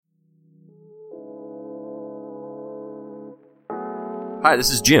Hi,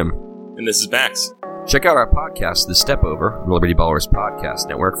 this is Jim. And this is Max. Check out our podcast, The Step Over, the Liberty Ballers Podcast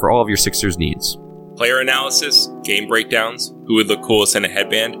Network, for all of your Sixers needs. Player analysis, game breakdowns, who would look coolest in a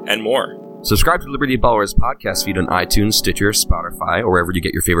headband, and more. Subscribe to Liberty Ballers podcast feed on iTunes, Stitcher, Spotify, or wherever you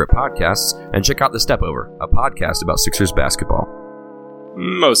get your favorite podcasts, and check out The Step Over, a podcast about Sixers basketball.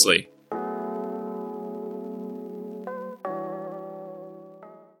 Mostly.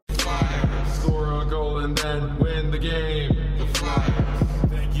 Score a goal and then win the game. The Flyers.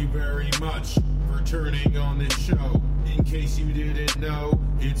 Thank you very much for turning on this show. In case you didn't know,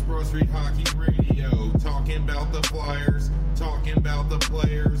 it's Broad Street Hockey Radio. Talking about the Flyers, talking about the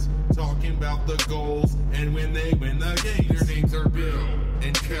players, talking about the goals, and when they win the game. Their names are Bill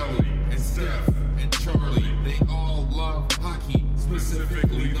and Kelly and Steph and Charlie. They all love hockey,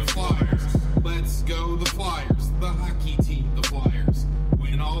 specifically the Flyers. Let's go the Flyers, the hockey team, the Flyers.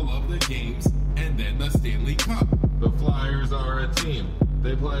 Win all of the games and then the Stanley Cup. The Flyers are a team.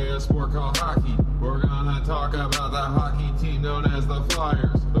 They play a sport called hockey. We're gonna talk about the hockey team known as the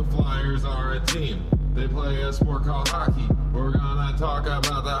Flyers. The Flyers are a team. They play a sport called hockey. We're gonna talk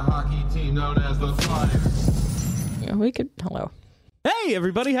about the hockey team known as the Flyers. Yeah, hello. Hey,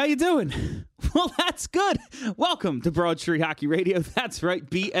 everybody, how you doing? Well, that's good. Welcome to Broad Street Hockey Radio. That's right,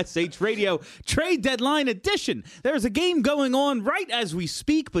 BSH Radio, trade deadline edition. There's a game going on right as we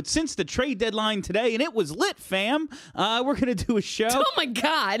speak, but since the trade deadline today, and it was lit, fam, we're going to do a show. Oh, my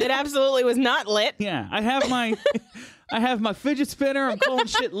God. It absolutely was not lit. Yeah, I have my fidget spinner. I'm calling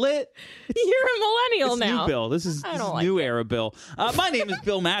shit lit. You're a millennial now. New Bill. This is new era Bill. My name is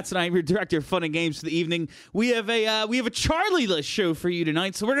Bill Matz, and I'm your director of fun and games for the evening. We have a Charlie list show for you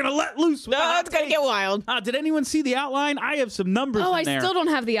tonight, so we're gonna let loose. It's gonna get wild. Did anyone see the outline? I have some numbers. Oh, in there. I still don't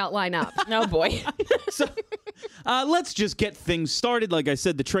have the outline up. Oh boy. So, let's just get things started. Like I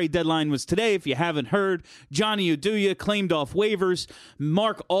said, the trade deadline was today. If you haven't heard, Johnny Oduya claimed off waivers.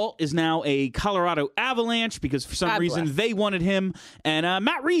 Mark Alt is now a Colorado Avalanche because for some reason they wanted him. And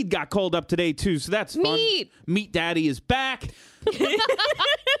Matt Reed got called up today, too, so that's fun. Meat Daddy is back.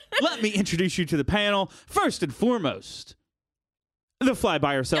 Let me introduce you to the panel. First and foremost, the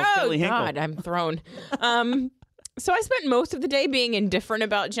fly-by herself, Kelly Hinkle. God, I'm thrown. So I spent most of the day being indifferent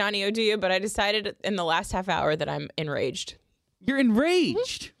about Johnny Oduya, but I decided in the last half hour that I'm enraged. You're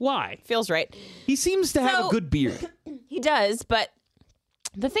enraged? Why? Feels right. He seems to have a good beard. He does, but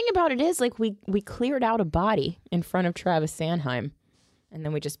the thing about it is, like, we cleared out a body in front of Travis Sanheim, and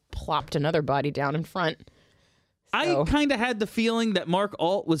then we just plopped another body down in front. So. I kind of had the feeling that Mark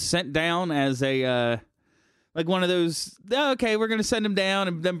Alt was sent down as a, like one of those, okay, we're going to send him down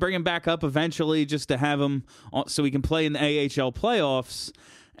and then bring him back up eventually just to have him so we can play in the AHL playoffs.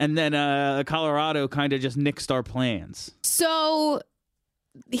 And then Colorado kind of just nixed our plans. So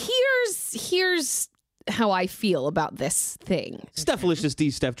here's how I feel about this thing. Stephalicious D.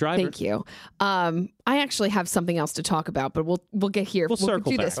 Steph Driver. Thank you. I actually have something else to talk about, but we'll get here. We'll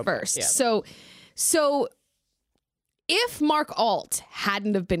do this first. Yeah. So if Mark Alt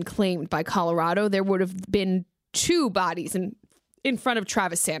hadn't have been claimed by Colorado, there would have been two bodies in front of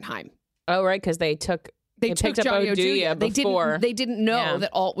Travis Sanheim. Oh, right, because they took picked up Johnny Oduya before. They didn't know that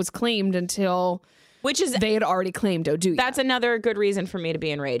Alt was claimed until they had already claimed Oduya. That's another good reason for me to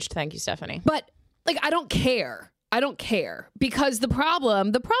be enraged. Thank you, Stephanie. But I don't care. Because the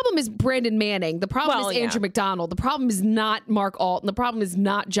problem is Brandon Manning. The problem is Andrew McDonald. The problem is not Mark Alt, and the problem is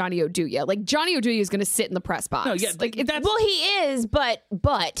not Johnny Oduya. Like, Johnny Oduya is going to sit in the press box. No, yeah, he is, but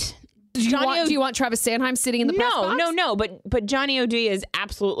do you want Travis Sanheim sitting in the press box? No. But Johnny Oduya is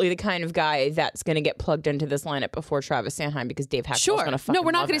absolutely the kind of guy that's going to get plugged into this lineup before Travis Sanheim because Dave Hackfield's going to fucking No,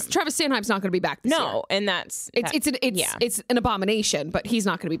 we're not going to. Travis Sanheim's not going to be back this year. No, and it's an abomination. But he's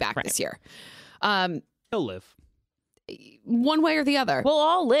not going to be back this year. He'll live. One way or the other. We'll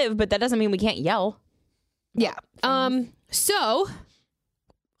all live, but that doesn't mean we can't yell. Yeah. So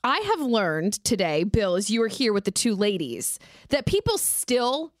I have learned today, Bill, as you were here with the two ladies, that people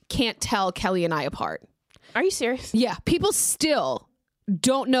still can't tell Kelly and I apart. Are you serious? Yeah. People still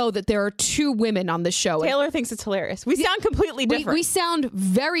don't know that there are two women on the show. Taylor thinks it's hilarious. We sound completely different. We sound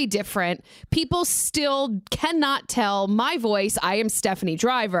very different. People still cannot tell my voice, I am Stephanie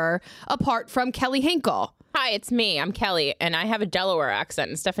Driver, apart from Kelly Hinkle. Hi, it's me. I'm Kelly, and I have a Delaware accent,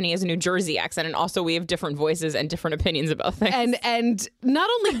 and Stephanie has a New Jersey accent, and also we have different voices and different opinions about things. And not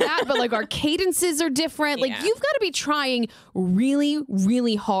only that, but like our cadences are different. Like you've got to be trying really,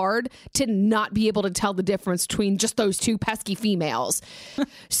 really hard to not be able to tell the difference between just those two pesky females.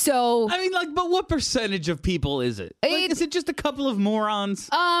 So I mean, like, but what percentage of people is it? Like, is it just a couple of morons?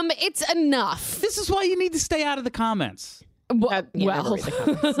 It's enough. This is why you need to stay out of the comments. Never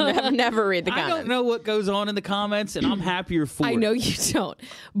read the comments. I don't know what goes on in the comments, and I'm happier for it. I know you don't.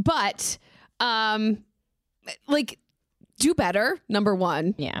 But, do better, number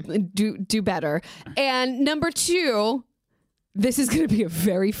one. Yeah. Do better. And number two, this is going to be a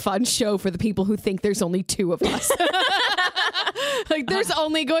very fun show for the people who think there's only two of us. There's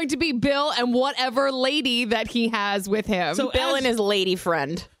only going to be Bill and whatever lady that he has with him. So Bill and his lady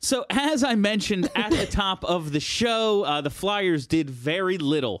friend. So as I mentioned at the top of the show, the Flyers did very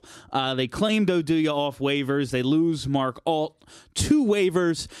little. They claimed Oduya off waivers. They lose Mark Alt to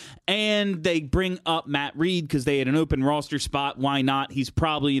waivers, and they bring up Matt Reed because they had an open roster spot. Why not? He's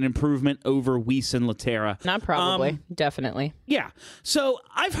probably an improvement over Weiss and Laterra. Not probably. Definitely. Yeah. So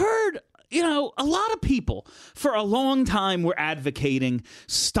I've heard, a lot of people for a long time were advocating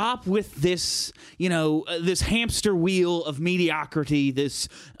stop with this, this hamster wheel of mediocrity. This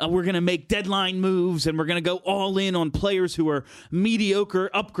we're going to make deadline moves and we're going to go all in on players who are mediocre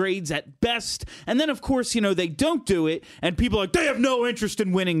upgrades at best. And then, of course, they don't do it. And people are like, they have no interest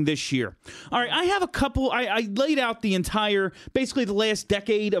in winning this year. All right. I have a couple. I laid out the basically the last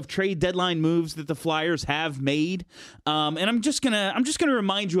decade of trade deadline moves that the Flyers have made. And I'm just going to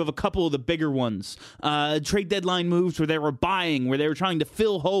remind you of a couple of the bigger ones. Trade deadline moves where they were buying, where they were trying to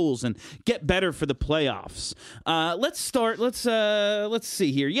fill holes and get better for the playoffs. Let's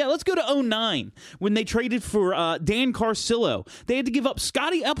see here. Yeah, let's go to 2009 when they traded for Dan Carcillo. They had to give up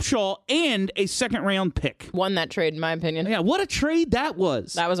Scotty Upshaw and a second-round pick. Won that trade, in my opinion. Yeah, what a trade that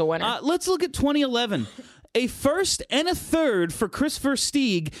was. That was a winner. Let's look at 2011. A first and a third for Chris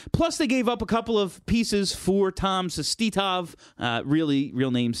Versteeg, plus they gave up a couple of pieces for Tom Sestitov,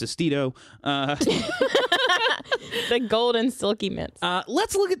 real name Sestito. The golden silky mitts.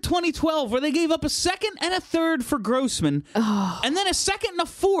 Let's look at 2012, where they gave up a second and a third for Grossman, and then a second and a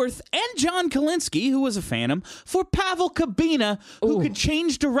fourth, and John Kalinsky, who was a Phantom, for Pavel Kabina, who could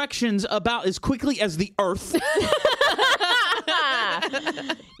change directions about as quickly as the Earth.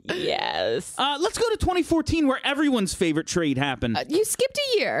 Yes. Let's go to 2014, where everyone's favorite trade happened. You skipped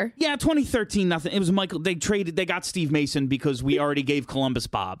a year. Yeah, 2013, nothing. It was Michael. They got Steve Mason because we already gave Columbus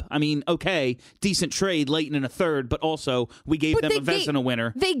Bob. I mean, okay, decent trade, Leighton in a third, but also we gave them a Vezina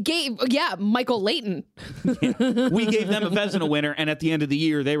winner. They gave, Michael Leighton. Yeah, we gave them a Vezina winner, and at the end of the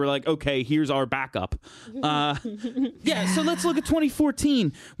year, they were like, okay, here's our backup. So let's look at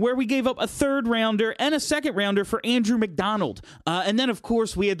 2014, where we gave up a third rounder and a second rounder for Andrew McDonald. And then, of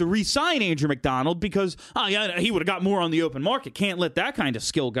course, we had to re-sign Andrew McDonald because, he would have got more on the open market. Can't let that kind of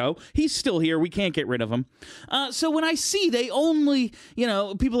skill go. He's still here. We can't get rid of him. So when I see they only,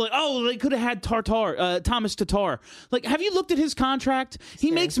 people are like, they could have had Thomas Tatar. Like, have you looked at his contract?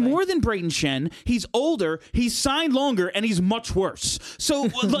 He makes more than Braden Shen. He's older. He's signed longer, and he's much worse. So,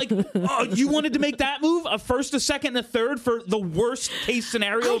 you wanted to make that move? A first, a second, and a third for the worst case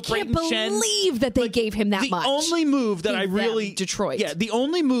scenario of Braden Shen? I can't believe that they gave him that much. The only move that I really... Detroit. Yeah, the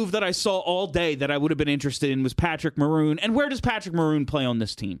only move that I saw all day that I would have been interested in was Patrick Maroon. And where does Patrick Maroon play on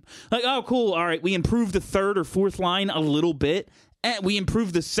this team? Like, oh, cool. All right, we improved the third or fourth line a little bit. And we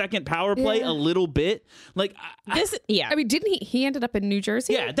improved the second power play a little bit. Like I mean, didn't he ended up in New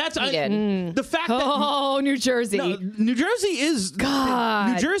Jersey? Yeah, that's the fact that New Jersey. No, New Jersey is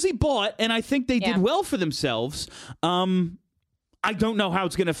God. New Jersey bought, and I think they did well for themselves. I don't know how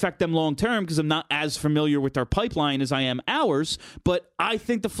it's going to affect them long term because I'm not as familiar with their pipeline as I am ours, but I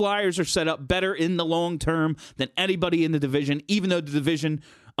think the Flyers are set up better in the long term than anybody in the division, even though the division,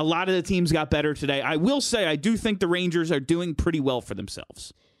 a lot of the teams got better today. I will say I do think the Rangers are doing pretty well for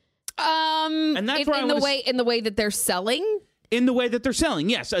themselves. And that's in the way that they're selling. In the way that they're selling,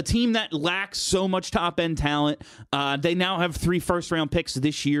 yes. A team that lacks so much top-end talent. They now have 3 first-round picks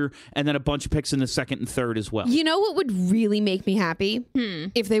this year and then a bunch of picks in the second and third as well. You know what would really make me happy?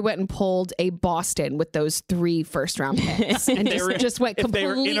 If they went and pulled a Boston with those 3 first-round picks and just went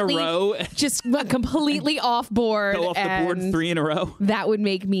completely... If they were in a row. Just went completely off-board. Go off the board 3 in a row. That would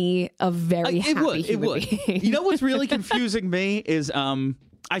make me a very happy human being. You know what's really confusing me is...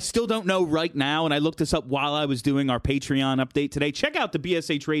 I still don't know right now, and I looked this up while I was doing our Patreon update today. Check out the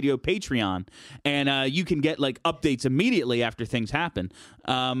BSH Radio Patreon, and you can get updates immediately after things happen.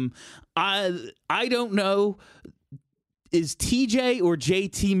 I don't know. Is TJ or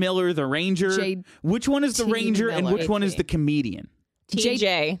JT Miller the Ranger? Which one is the Ranger and which one is the comedian?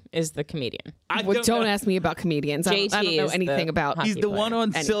 TJ is the comedian. Don't ask me about comedians. I don't know anything about. He's the one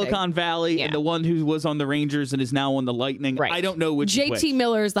on Silicon Valley and the one who was on the Rangers and is now on the Lightning. Right. I don't know which. JT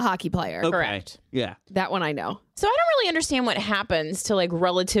Miller is the hockey player. Okay. Correct. Yeah, that one I know. So I don't really understand what happens to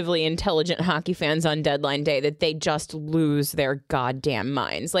relatively intelligent hockey fans on deadline day that they just lose their goddamn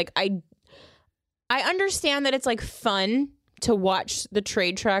minds. I understand that it's fun to watch the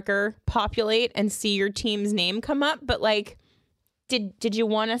trade tracker populate and see your team's name come up, but like, did you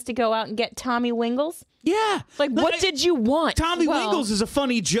want us to go out and get Tommy Wingles? Yeah. Like, what did you want? Tommy Wingles is a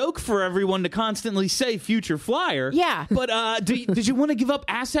funny joke for everyone to constantly say future Flyer. Yeah. But did you want to give up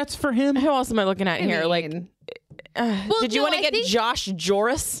assets for him? Who else am I looking at here? Like, did you want to get Josh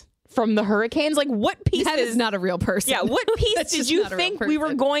Joris from the Hurricanes? Like, what pieces? That is not a real person. Yeah, what piece did you think we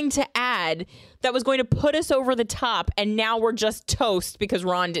were going to add that was going to put us over the top, and now we're just toast because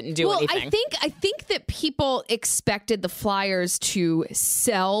Ron didn't do anything? I think that people expected the Flyers to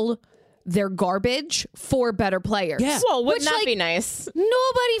sell their garbage for better players. Yeah. Well, wouldn't that be nice?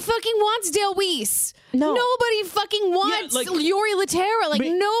 Nobody fucking wants Dale Weiss. No. Nobody fucking wants Yuri Laterra. Like,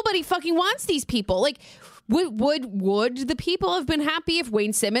 nobody fucking wants these people. Like, would the people have been happy if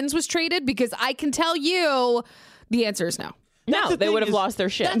Wayne Simmons was traded? Because I can tell you the answer is no. No, they would have lost their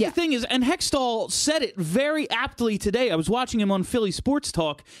shit. That's the thing is, and Hextall said it very aptly today. I was watching him on Philly Sports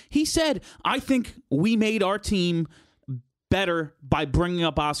Talk. He said, I think we made our team better by bringing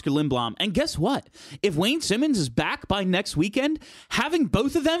up Oscar Lindblom. And guess what? If Wayne Simmons is back by next weekend, having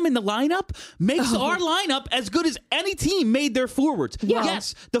both of them in the lineup makes our lineup as good as any team made their forwards. Yeah.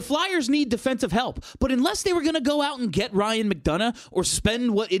 Yes, the Flyers need defensive help, but unless they were going to go out and get Ryan McDonough or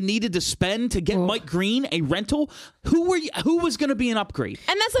spend what it needed to spend to get Mike Green a rental, who was going to be an upgrade?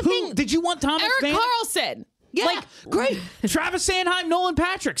 And that's the thing. Did you want Thomas Erik Karlsson. Yeah, great. Travis Sanheim, Nolan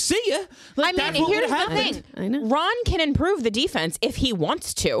Patrick. See ya. Like, I mean, here's the thing. I know. Ron can improve the defense if he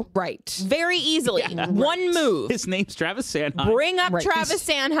wants to. Right. Very easily. Yeah, one move. His name's Travis Sanheim. Bring up Travis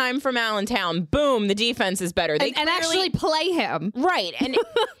Sanheim from Allentown. Boom, the defense is better. And actually play him. Right. And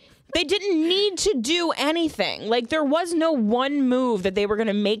they didn't need to do anything. Like, there was no one move that they were going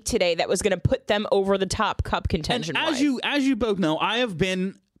to make today that was going to put them over the top cup contention. And as you both know, I have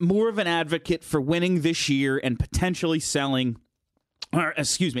been more of an advocate for winning this year and potentially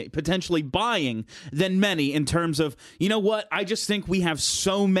potentially buying than many in terms of, you know what, I just think we have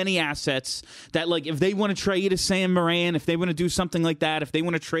so many assets that, like, if they want to trade a Sam Moran, if they want to do something like that, if they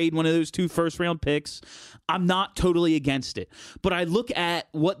want to trade one of those 2 first-round picks, I'm not totally against it. But I look at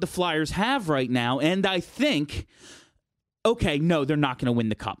what the Flyers have right now, and I think, okay, no, they're not going to win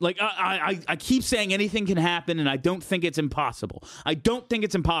the cup. Like, I keep saying anything can happen, and I don't think it's impossible. I don't think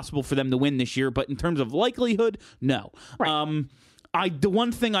it's impossible for them to win this year, but in terms of likelihood, no. Right. The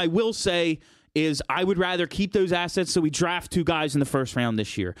one thing I will say is I would rather keep those assets so we draft 2 guys in the first round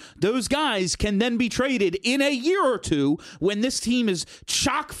this year. Those guys can then be traded in a year or 2 when this team is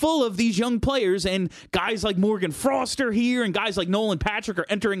chock full of these young players and guys like Morgan Foster here and guys like Nolan Patrick are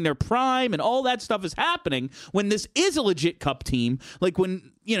entering their prime and all that stuff is happening when this is a legit cup team. Like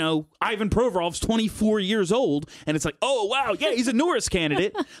when, you know, Ivan Provorov's 24 years old and it's like, oh, wow, yeah, he's a Norris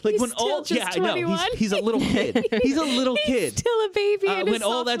candidate. Like he's I know, he's a little kid. He's a little kid. He's still a baby in his when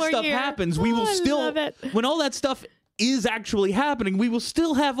all that stuff year. happens, we will still, when all that stuff is actually happening, we will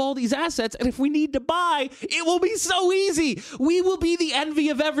still have all these assets, and if we need to buy, it will be so easy. We will be the envy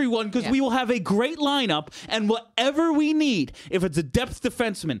of everyone because we will have a great lineup, and whatever we need, if it's a depth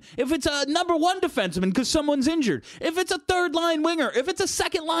defenseman, if it's a number 1 defenseman because someone's injured, if it's a third-line winger, if it's a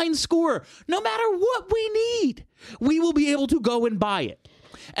second-line scorer, no matter what we need, we will be able to go and buy it.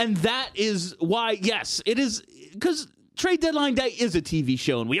 And that is why, yes, it is, because Trade Deadline Day is a TV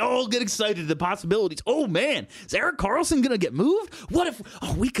show, and we all get excited at the possibilities. Oh, man, is Erik Karlsson going to get moved? What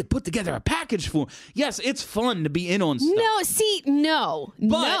if we could put together a package for him? Yes, it's fun to be in on stuff. No.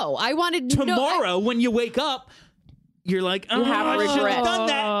 I wanted tomorrow when you wake up, you're like, oh, I should have done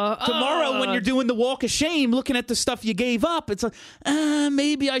that. Tomorrow when you're doing the walk of shame, looking at the stuff you gave up, it's like,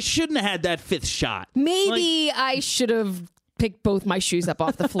 maybe I shouldn't have had that 5th shot. Maybe I should have picked both my shoes up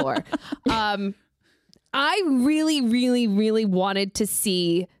off the floor. I really, really, really wanted to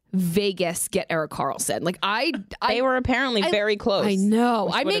see Vegas get Erik Karlsson. Like they were apparently very close. I know.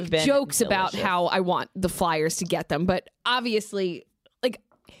 I make jokes about how I want the Flyers to get them, but obviously, like,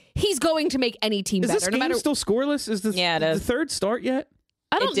 he's going to make any team better. Is this game still scoreless? Is this the 3rd start yet?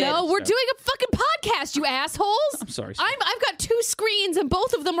 I don't know. We're doing a fucking podcast, you assholes. I'm sorry. I've got 2 screens, and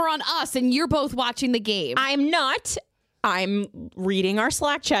both of them are on us, and you're both watching the game. I'm not. I'm reading our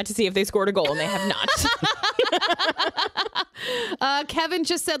Slack chat to see if they scored a goal, and they have not. Kevin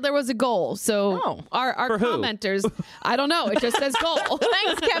just said there was a goal. So our commenters, I don't know. It just says goal.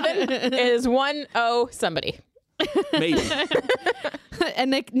 Thanks, Kevin. It is 1-0 somebody. Maybe. And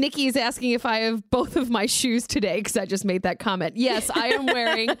Nikki is asking if I have both of my shoes today because I just made that comment. Yes, I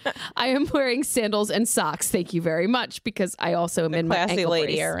am wearing sandals and socks. Thank you very much because I also am in my ankle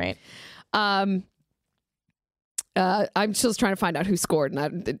lady, brace. all right. I'm still trying to find out who scored,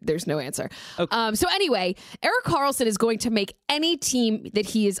 and there's no answer. Okay. So anyway, Erik Karlsson is going to make any team that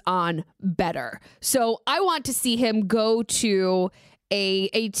he is on better. So I want to see him go to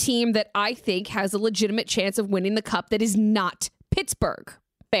a team that I think has a legitimate chance of winning the cup that is not Pittsburgh.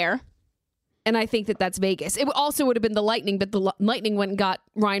 Fair. And I think that's Vegas. It also would have been the Lightning, but the Lightning went and got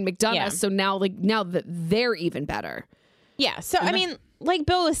Ryan McDonough. Yeah. So now that they're even better. Yeah. So, I mean, like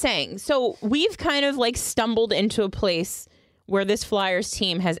Bill was saying, so we've kind of like stumbled into a place where this Flyers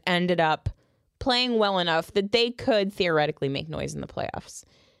team has ended up playing well enough that they could theoretically make noise in the playoffs.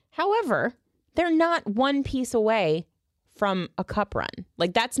 However, they're not one piece away from a cup run.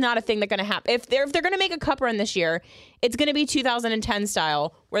 Like, that's not a thing that's going to happen. If they're going to make a cup run this year, it's going to be 2010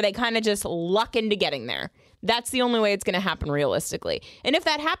 style, where they kind of just luck into getting there. That's the only way it's going to happen realistically. And if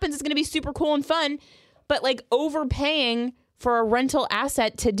that happens, it's going to be super cool and fun. But like, overpaying for a rental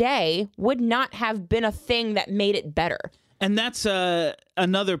asset today would not have been a thing that made it better. And that's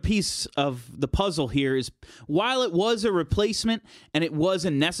another piece of the puzzle here is, while it was a replacement and it was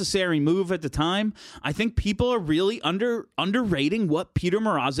a necessary move at the time, I think people are really underrating what Peter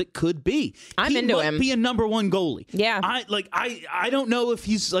Mrazek could be. I'm into him. He might be a number one goalie. Yeah. I don't know if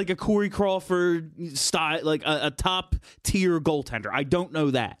he's like a Corey Crawford style, like a top tier goaltender. I don't know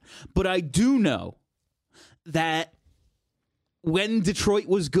that. But I do know that when Detroit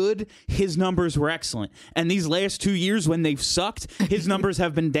was good, his numbers were excellent. And these last 2 years when they've sucked, his numbers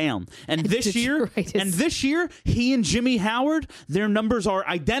have been down. And this year, he and Jimmy Howard, their numbers are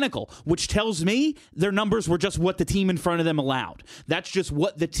identical, which tells me their numbers were just what the team in front of them allowed. That's just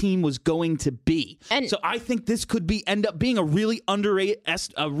what the team was going to be. And so I think this could end up being a really underrated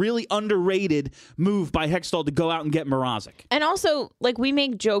move by Hextall to go out and get Mrazek. And also, like, we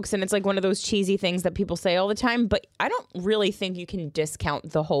make jokes, and it's like one of those cheesy things that people say all the time, but I don't really think you can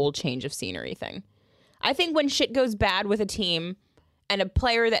discount the whole change of scenery thing. I think when shit goes bad with a team and a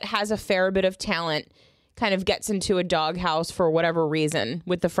player that has a fair bit of talent kind of gets into a doghouse for whatever reason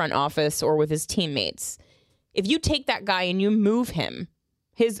with the front office or with his teammates, if you take that guy and you move him,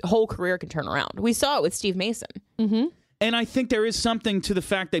 his whole career can turn around. We saw it with Steve Mason. Mm-hmm. And I think there is something to the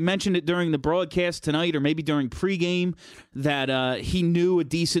fact, they mentioned it during the broadcast tonight, or maybe during pregame, that he knew a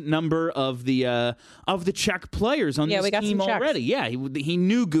decent number of the Czech players on this team already. Yeah, he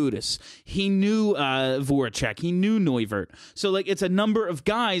knew Gudas, he knew Voracek, he knew Neuvirth. So like, it's a number of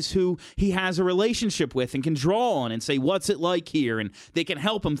guys who he has a relationship with and can draw on and say, what's it like here? And they can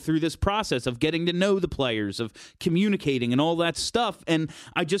help him through this process of getting to know the players, of communicating and all that stuff. And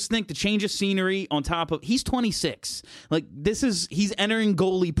I just think the change of scenery on top of, he's 26. Like, he's entering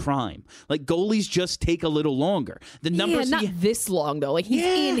goalie prime. Like, goalies just take a little longer. The numbers, not this long though. Like, he's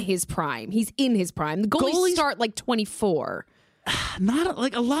in his prime. He's in his prime. The goalies start like 24. Not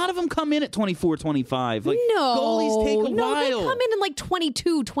like, a lot of them come in at 24, 25. Like, goalies take a while. They come in like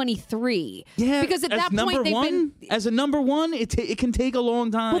 22, 23. Yeah, because at that point they've been as a number one. It can take a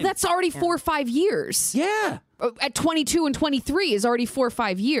long time. Well, that's already 4 or 5 years. Yeah, at 22 and 23 is already 4 or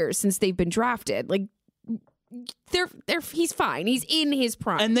 5 years since they've been drafted. Like, he's fine. He's in his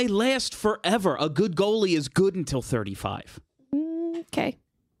prime. And they last forever. A good goalie is good until 35. Okay.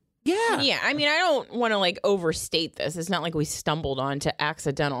 Yeah. Yeah, I mean, I don't want to like overstate this. It's not like we stumbled onto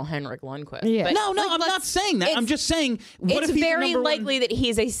accidental Henrik Lundqvist. Yeah. But, No, I'm not saying that. I'm just saying, what it's if he's very likely that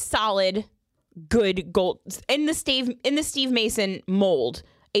he's a solid, good goal in the Steve Mason mold,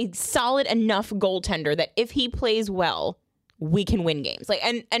 a solid enough goaltender that if he plays well, we can win games. Like,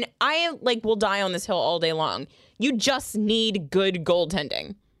 and I like will die on this hill all day long. You just need good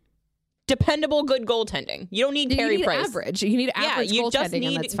goaltending. Dependable good goaltending. You don't need Carey Price. Average. You need average goaltending,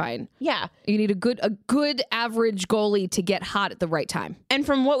 and that's fine. Yeah. You need a good average goalie to get hot at the right time. And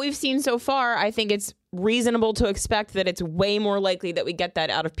from what we've seen so far, I think it's reasonable to expect that it's way more likely that we get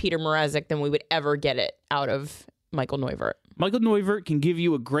that out of Peter Mrazek than we would ever get it out of Michael Neuvirth. Michael Neuvirth can give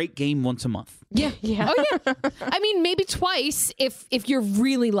you a great game once a month. Yeah. Oh, yeah. I mean, maybe twice if you're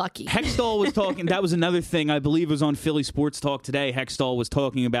really lucky. Hextall was talking. That was another thing I believe was on Philly Sports Talk today. Hextall was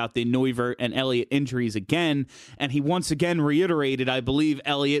talking about the Neuvirth and Elliott injuries again, and he once again reiterated, I believe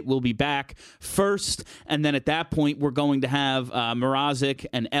Elliott will be back first, and then at that point we're going to have Mrazek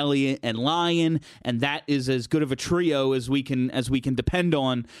and Elliott and Lyon, and that is as good of a trio as we can depend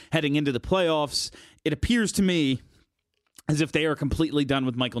on heading into the playoffs. It appears to me as if they are completely done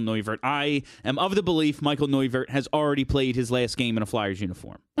with Michael Neuvirth. I am of the belief Michael Neuvirth has already played his last game in a Flyers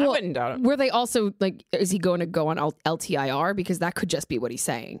uniform. I wouldn't doubt it. Were they also, like, is he going to go on LTIR? Because that could just be what he's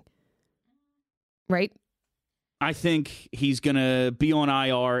saying. Right? I think he's going to be on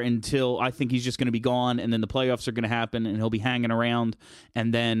IR until I think he's just going to be gone, and then the playoffs are going to happen, and he'll be hanging around,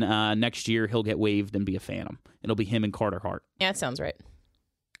 and then next year he'll get waived and be a Phantom. It'll be him and Carter Hart. Yeah, that sounds right.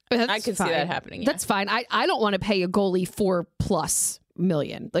 That's I could fine. see that happening. Yeah. That's fine. I don't want to pay a goalie $4+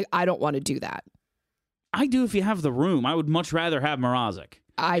 million. Like, I don't want to do that. I do if you have the room. I would much rather have Mrazek.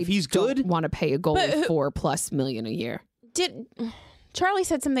 If he's good, don't want to pay a goalie $4+ million a year. Charlie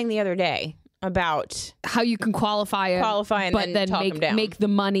said something the other day about how you can qualify and but then talk him down. make the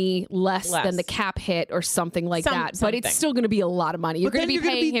money less than the cap hit or something like that. But it's still going to be a lot of money. You're going to be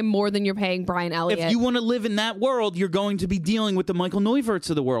paying him more than you're paying Brian Elliott. If you want to live in that world, you're going to be dealing with the Michael Neuvirts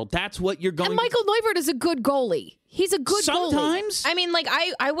of the world. That's what you're going. And Michael Neuvert is a good goalie. He's a good goalie. Sometimes. I mean, like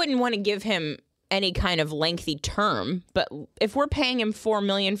I wouldn't want to give him any kind of lengthy term, but if we're paying him $4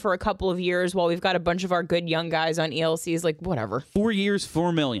 million for a couple of years while we've got a bunch of our good young guys on ELCs, like whatever. 4 years,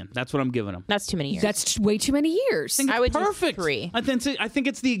 $4 million. That's what I'm giving him. That's too many years. That's way too many years. I would perfect. do 3. I think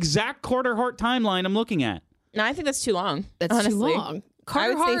it's the exact Carter Hart timeline I'm looking at. No, I think that's too long. That's honestly. too long.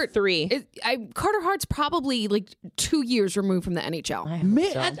 Carter I would Hart, say 3. Carter Hart's probably like 2 years removed from the NHL.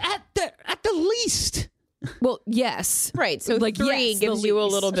 At the least. Well, yes. Right. So like 3 gives you a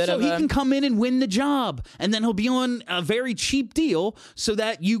little bit So of he can come in and win the job, and then he'll be on a very cheap deal so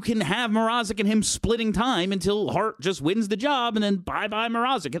that you can have Mrazek and him splitting time until Hart just wins the job, and then bye-bye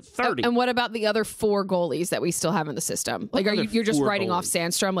Mrazek at 30. And what about the other 4 goalies that we still have in the system? Like, you're just writing off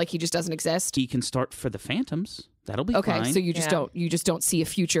Sandstrom like he just doesn't exist? He can start for the Phantoms. That'll be okay. fine. So you just don't see a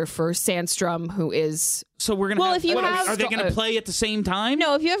future for Sandstrom, who is. So we're gonna. if you have, are they going to play at the same time?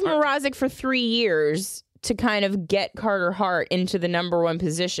 No, if you have Mrazek for 3 years to kind of get Carter Hart into the number 1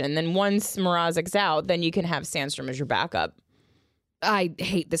 position, then once Mrazek's out, then you can have Sandstrom as your backup. I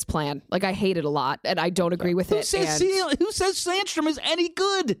hate this plan. Like, I hate it a lot, and I don't agree with it. Who says Sandstrom is any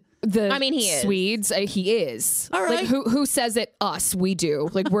good? He is. Swedes, he is. All right. Like, who says it? Us. We do.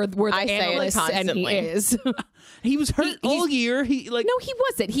 Like, we're the analysts, and he is. He was hurt all year. No, he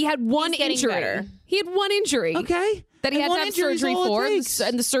wasn't. He had one injury. Better. He had one injury. Okay. That he had to have surgery for,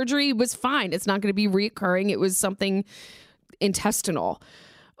 and the surgery was fine. It's not going to be reoccurring. It was something intestinal.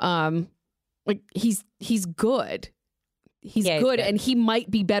 Like, he's good. He's good, and he might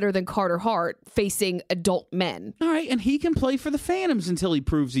be better than Carter Hart facing adult men. All right, and he can play for the Phantoms until he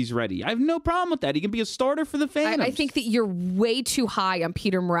proves he's ready. I have no problem with that. He can be a starter for the Phantoms. I think that you're way too high on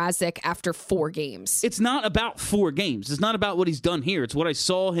Peter Mrazek after 4 games. It's not about 4 games. It's not about what he's done here. It's what I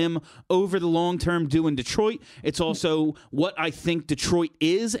saw him over the long term do in Detroit. It's also what I think Detroit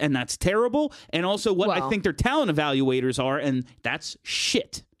is, and that's terrible, and also what I think their talent evaluators are, and that's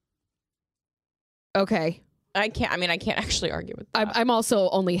shit. Okay. I can't actually argue with that. I'm also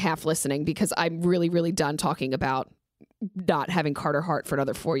only half listening because I'm really, really done talking about not having Carter Hart for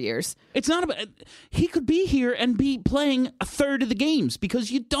another 4 years. It's not about... He could be here and be playing a third of the games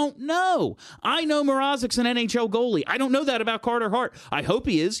because you don't know. I know Mrazek's an NHL goalie. I don't know that about Carter Hart. I hope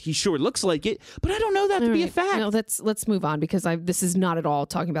he is. He sure looks like it. But I don't know that to be a fact. No, let's move on because this is not at all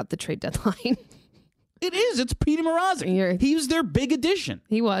talking about the trade deadline. It is. It's Peter Mrazek. He was their big addition.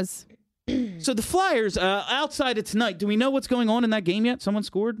 He was. So the Flyers, outside of tonight, do we know what's going on in that game yet? Someone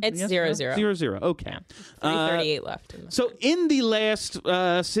scored? It's 0-0. 0-0, okay. 3:38 left. So in the last,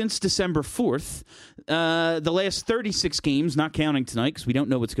 since December 4th, the last 36 games, not counting tonight because we don't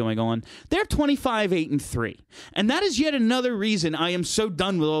know what's going on, they're 25-8-3. And that is yet another reason I am so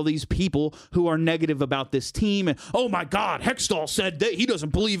done with all these people who are negative about this team. And, oh my God, Hextall said that he doesn't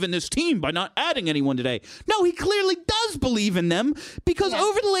believe in this team by not adding anyone today. No, he clearly does believe in them because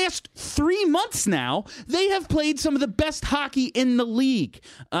over the last 3 months now, they have played some of the best hockey in the league.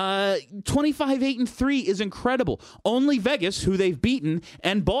 25-8-3 is incredible. Only Vegas, who they've beaten,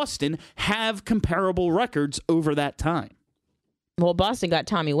 and Boston have comparable records over that time. Well, Boston got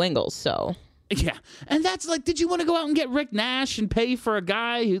Tommy Wingles, so... Yeah, and that's like, did you want to go out and get Rick Nash and pay for a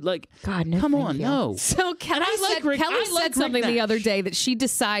guy who, like, God, no, come on, no. So Kelly said something the other day that she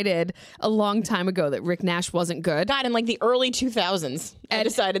decided a long time ago that Rick Nash wasn't good. God, in like the early 2000s, I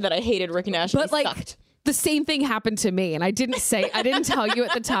decided that I hated Rick Nash. But like, sucked. The same thing happened to me, and I didn't tell you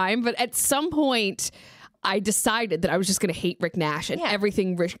at the time, but at some point, I decided that I was just going to hate Rick Nash, and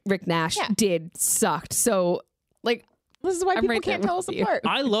everything Rick Nash did sucked. So, like, this is why people can't tell us apart.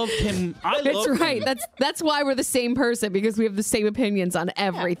 I loved him. That's right. That's why we're the same person, because we have the same opinions on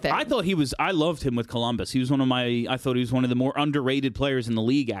everything. I loved him with Columbus. He was I thought he was one of the more underrated players in the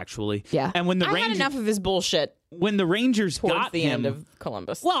league, actually. Yeah. And when the I had enough of his bullshit when the Rangers towards got the him, end of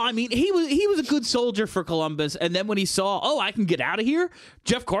Columbus. well, I mean, he was a good soldier for Columbus, and then when he saw, I can get out of here,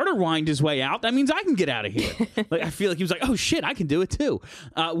 Jeff Carter whined his way out. That means I can get out of here. Like, I feel like he was like, oh shit, I can do it too.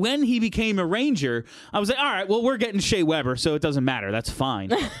 When he became a Ranger, I was like, all right, well, we're getting Shea Weber, so it doesn't matter. That's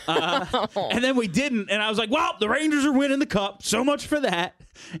fine. And then we didn't, and I was like, well, the Rangers are winning the cup. So much for that.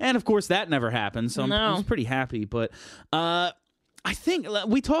 And of course, that never happened. So I was pretty happy. But I think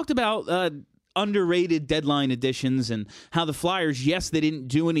we talked about underrated deadline additions and how the Flyers, yes, they didn't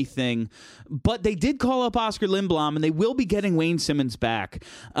do anything, but they did call up Oscar Lindblom, and they will be getting Wayne Simmons back.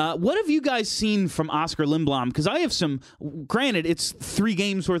 What have you guys seen from Oscar Lindblom? Because I have some, granted, it's 3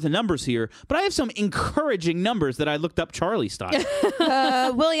 games worth of numbers here, but I have some encouraging numbers that I looked up Charlie style.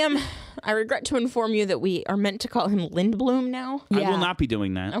 William, I regret to inform you that we are meant to call him Lindblom now. I will not be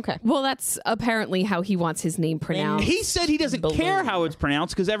doing that. Okay. Well, that's apparently how he wants his name pronounced. He said he doesn't care how it's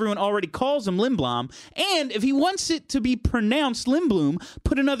pronounced because everyone already calls him Lindblom. And if he wants it to be pronounced Lindblom,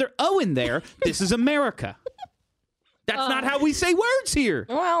 put another O in there. This is America. That's not how we say words here.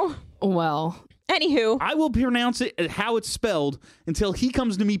 Well. Anywho, I will pronounce it how it's spelled until he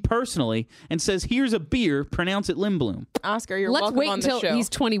comes to me personally and says, here's a beer, pronounce it Lindblom. Oscar, you're Let's welcome wait on until the show. he's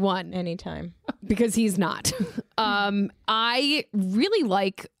 21. Anytime. Because he's not. I really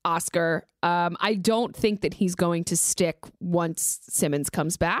like Oscar. I don't think that he's going to stick once Simmons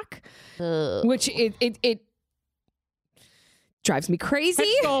comes back, which it drives me crazy.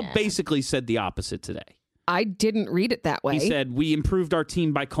 Hextall basically said the opposite today. I didn't read it that way. He said, we improved our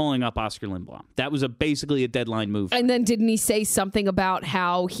team by calling up Oscar Lindblom. That was basically a deadline move. And then didn't he say something about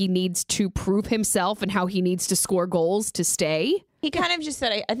how he needs to prove himself and how he needs to score goals to stay? He kind of just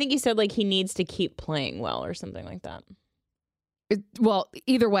said, I think he said like he needs to keep playing well or something like that. Well,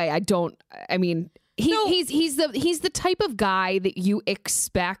 either way, he's the type of guy that you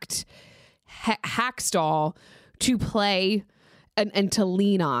expect Hextall to play and to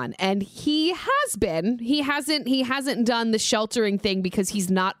lean on, and he has been. He hasn't done the sheltering thing because he's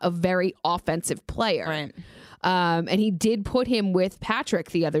not a very offensive player, right? And he did put him with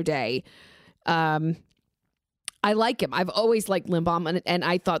Patrick the other day. I like him. I've always liked Lindblom, and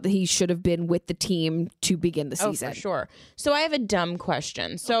I thought that he should have been with the team to begin the season. Oh, for sure. So I have a dumb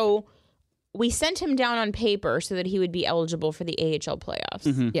question. So we sent him down on paper so that he would be eligible for the AHL playoffs.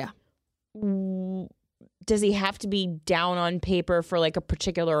 Mm-hmm. Yeah. Does he have to be down on paper for like a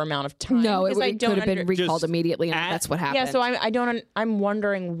particular amount of time? No, it could have been recalled immediately, and that's what happened. Yeah, so I'm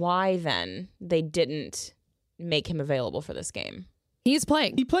wondering why then they didn't make him available for this game. He's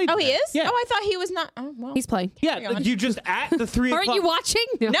playing. He played. Oh, he is? Yeah. Oh, I thought he was not. Oh, well. He's playing. Yeah, you just at the 3 o'clock. Aren't you watching?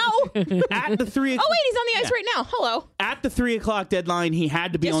 No. At the 3 o'clock. Oh, wait, he's on the ice right now. Hello. At the 3 o'clock deadline, he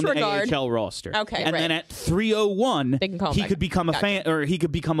had to be Disregard. on the AHL roster. Okay, and right. then at 3:01, They can call him he back. could become a Gotcha. fan, or he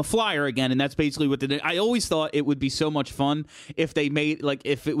could become a Flyer again, and that's basically what they did. I always thought it would be so much fun if they made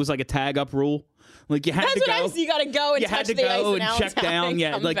if it was like a tag up rule. Like you had That's to what go. I was. You got to go and You touch had to the ice go and announce check how down. they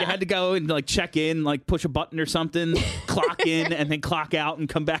Yeah, come like you back. had to go and check in, push a button or something, clock in, and then clock out and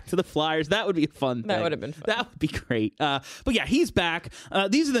come back to the Flyers. That would be a fun thing. That would have been fun. That would be great. But yeah, he's back.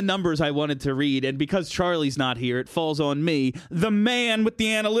 These are the numbers I wanted to read, and because Charlie's not here, it falls on me, the man with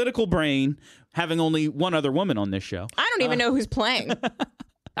the analytical brain, having only one other woman on this show. I don't even know who's playing.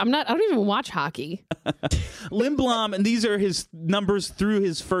 I don't even watch hockey. Lindblom, and these are his numbers through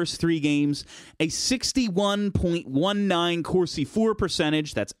his first 3 games: a 61.19 Corsi for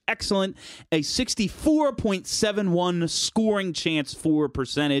percentage, that's excellent; a 64.71 scoring chance for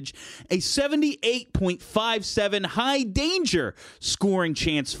percentage; a 78.57 high danger scoring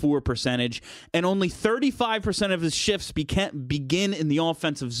chance for percentage; and only 35% of his shifts begin in the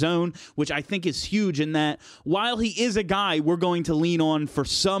offensive zone, which I think is huge in that while he is a guy we're going to lean on for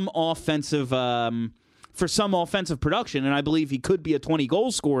some offensive production, and I believe he could be a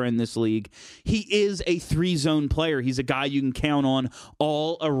 20-goal scorer in this league, he is a 3-zone player. He's a guy you can count on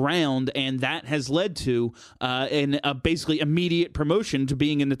all around, and that has led to a basically immediate promotion to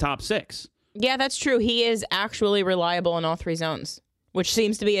being in the top 6. Yeah, that's true. He is actually reliable in all 3 zones, which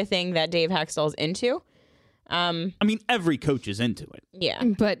seems to be a thing that Dave Hextall's into. I mean, every coach is into it. Yeah.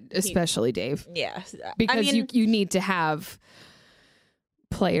 But especially Dave. Yeah. Because you need to have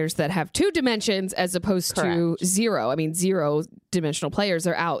players that have 2 dimensions as opposed to 0. I mean, 0-dimensional players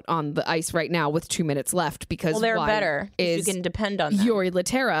are out on the ice right now with 2 minutes left because they're why better. Is you can depend on them. Yuri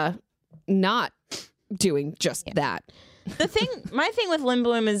Laterra not doing just that. My thing with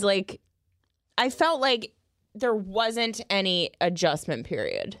Lindblom is I felt like there wasn't any adjustment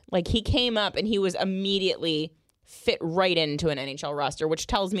period. Like he came up and he was immediately fit right into an NHL roster, which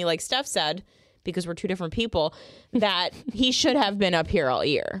tells me, like Steph said, because we're 2 different people, that he should have been up here all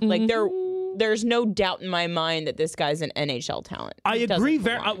year. Like there there's no doubt in my mind that this guy's an NHL talent. I agree.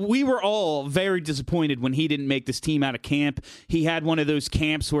 We were all very disappointed when he didn't make this team out of camp. He had one of those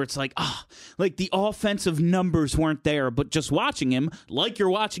camps where it's like the offensive numbers weren't there, but just watching him, like you're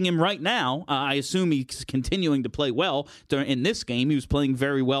watching him right now, I assume he's continuing to play well in this game. He was playing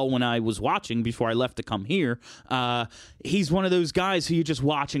very well when I was watching before I left to come here. He's one of those guys who you just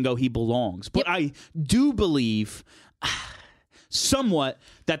watch and go, he belongs. But I do believe somewhat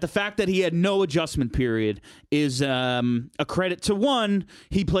that the fact that he had no adjustment period is a credit to one.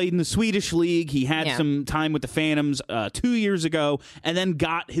 He played in the Swedish league. He had some time with the Phantoms 2 years ago and then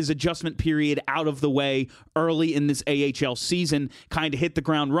got his adjustment period out of the way early in this AHL season, kind of hit the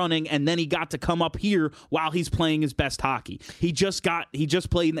ground running, and then he got to come up here while he's playing his best hockey. He just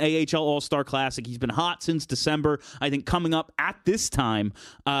played in the AHL All-Star Classic. He's been hot since December, I think, coming up at this time.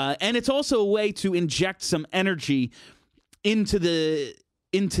 And it's also a way to inject some energy into the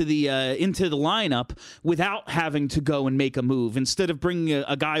lineup without having to go and make a move. Instead of bringing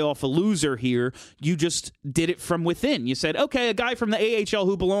a guy off a loser here, you just did it from within. You said, okay, a guy from the AHL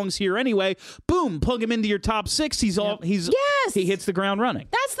who belongs here anyway, boom, plug him into your top six. He hits the ground running.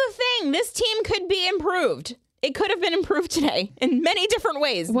 That's the thing. This team could be improved. It could have been improved today in many different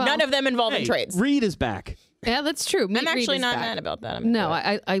ways. Well, none of them involving trades. Reed is back. Yeah, that's true. I'm actually not mad about that.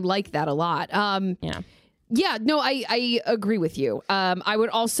 I like that a lot. Yeah, no, I agree with you. I would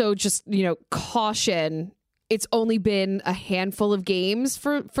also just, caution. It's only been a handful of games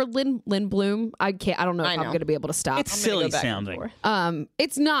for Lindblom. I don't know if I'm going to be able to stop. It's silly sounding.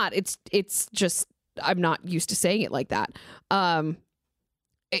 It's not. It's just I'm not used to saying it like that.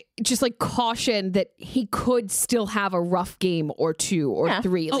 Just like caution that he could still have a rough game or two or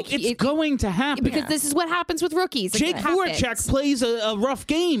three. Like, it's going to happen. Because this is what happens with rookies. Jake Voracek plays a rough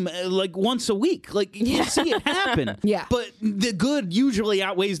game like once a week. Like, you see it happen. Yeah. But the good usually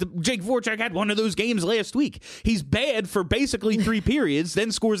outweighs Jake Voracek had one of those games last week. He's bad for basically 3 periods,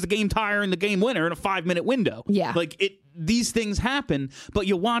 then scores the game tire and the game winner in a 5-minute window. Yeah. These things happen, but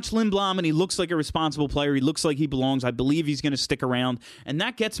you watch Lindblom and he looks like a responsible player. He looks like he belongs. I believe he's going to stick around. And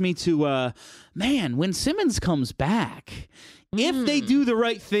that gets me to, when Simmons comes back, if they do the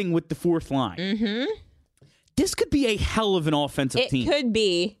right thing with the fourth line, this could be a hell of an offensive team. It could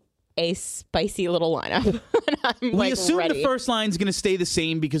be a spicy little lineup. We assume the first line's going to stay the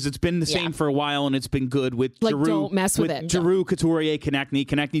same because it's been the same for a while and it's been good with Giroux. Don't mess with it. Giroux, Couturier, Konechny.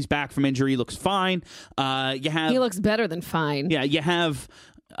 Konechny's back from injury. He looks fine. He looks better than fine. Yeah, you have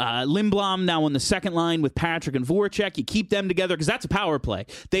Lindblom now on the second line with Patrick and Voracek. You keep them together because that's a power play.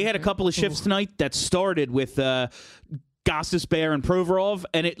 They had a couple of shifts tonight that started with Gostisbehere and Provorov,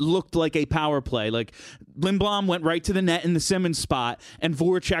 and it looked like a power play. Like, Lindblom went right to the net in the Simmons spot, and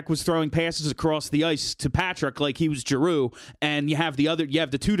Voracek was throwing passes across the ice to Patrick like he was Giroux, and you have the 2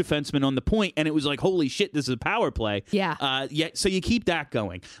 defensemen on the point, and it was like, holy shit, this is a power play. Yeah. So you keep that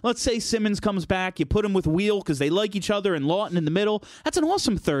going. Let's say Simmons comes back, you put him with Wheel because they like each other, and Lawton in the middle. That's an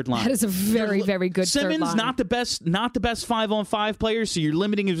awesome third line. That is a very, very good Simmons, third line. not the best 5-on-5 player, so you're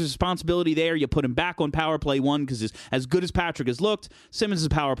limiting his responsibility there. You put him back on power play 1 because as good as Patrick has looked, Simmons is a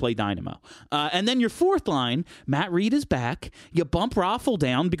power play dynamo. And then your fourth line, Matt Reed is back. You bump Raffl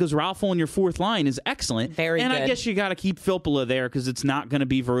down because Raffl on your fourth line is excellent. Very and good. I guess you got to keep Filppula there because it's not going to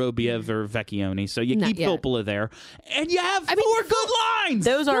be Vorobiev or Vecchione. So you keep Filppula there. And you have 4 good lines.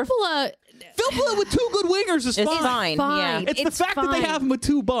 Those are Filppula with 2 good wingers is fine. Yeah. It's the fact that they have him with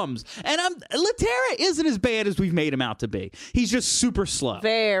 2 bums. And Lehtera isn't as bad as we've made him out to be. He's just super slow.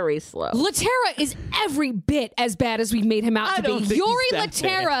 Very slow. Lehtera is every bit as bad as we made him out to be. Yuri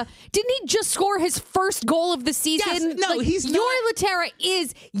Lehtera, didn't he just score his first goal of the season? Yes, he's not. Yuri Lehtera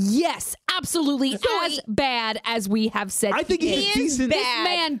is, absolutely as bad as we have said. I think he's decent. This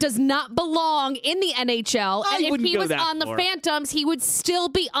man does not belong in the NHL. And if he was on the Phantoms, he would still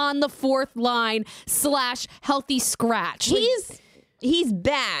be on the fourth line / healthy scratch. He's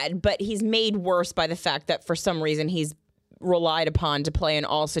bad, but he's made worse by the fact that for some reason he's relied upon to play in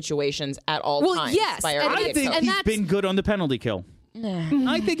all situations at all times. Yes, I think he's been good on the penalty kill.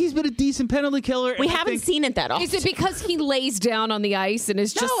 I think he's been a decent penalty killer. We haven't seen it that often. Is it because he lays down on the ice and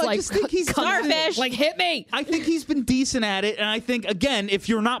is just I just think he's starfish? Like, hit me. I think he's been decent at it, and I think, again, if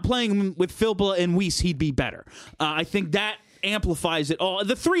you're not playing him with Filppula and Weiss, he'd be better. I think that amplifies it all.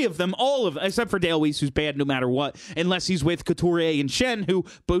 The 3 of them, all of them, except for Dale Weiss, who's bad no matter what, unless he's with Couturier and Schenn, who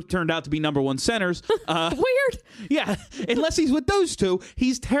both turned out to be number 1 centers. Weird. Yeah, unless he's with those two,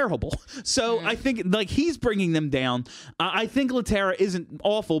 he's terrible. So I think he's bringing them down. I think Laterra isn't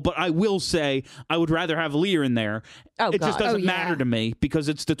awful, but I will say I would rather have Lear in there. It just doesn't matter to me because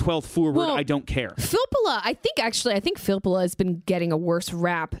it's the 12th forward. Well, I don't care. Filppula, I think Filppula has been getting a worse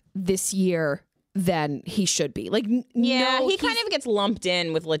rap this year than he should be. He kind of gets lumped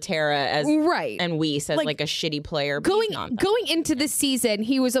in with Laterra as and Weiss as like a shitty player. But going into this season,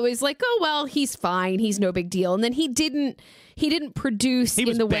 he was always like, oh well, he's fine, he's no big deal, and then he didn't produce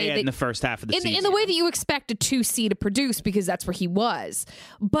in the way that in the first half of the season. In the way that you expect a 2C to produce because that's where he was.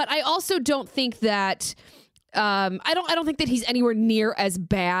 But I also don't think that. I don't think that he's anywhere near as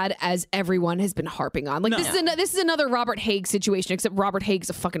bad as everyone has been harping on. This is another Robert Haig situation, except Robert Haig's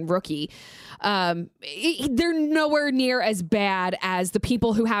a fucking rookie. They're nowhere near as bad as the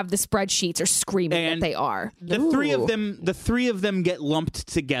people who have the spreadsheets are screaming that they are. The three of them get lumped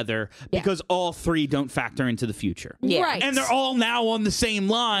together because all three don't factor into the future. Yeah. Right. And they're all now on the same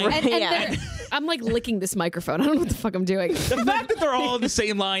line. And I'm like licking this microphone. I don't know what the fuck I'm doing. The fact that they're all on the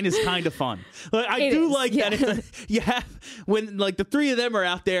same line is kind of fun. I do like that. You have when the three of them are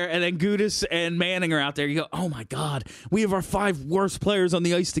out there, and then Gudas and Manning are out there. You go, oh my god, we have our 5 worst players on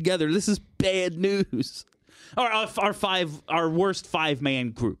the ice together. This is bad news. Or our worst 5-man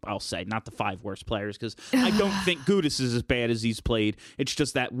group, I'll say, not the 5 worst players, because I don't think Gudas is as bad as he's played. It's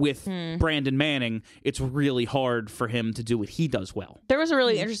just that with Brandon Manning, it's really hard for him to do what he does well. There was a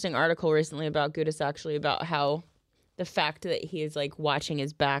really interesting article recently about Gudas, actually, about how the fact that he is watching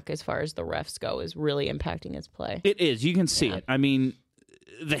his back as far as the refs go is really impacting his play. It is. You can see it. I mean,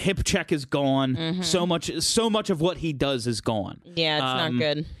 the hip check is gone. Mm-hmm. So much of what he does is gone. Yeah, it's not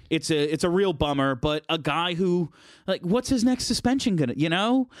good. It's a real bummer. But a guy who what's his next suspension gonna?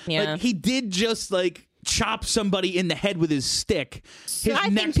 Yeah. He did just chop somebody in the head with his stick. I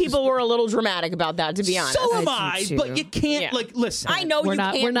think people were a little dramatic about that, to be honest. So am I, but you can't listen. I know we're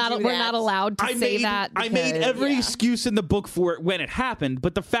not allowed to say that. I made every excuse in the book for it when it happened,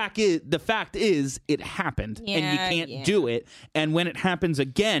 but the fact is it happened, and you can't do it. And when it happens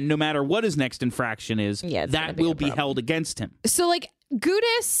again, no matter what his next infraction is, that will be held against him. So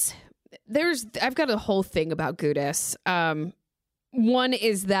Gudas, I've got a whole thing about Gudas. One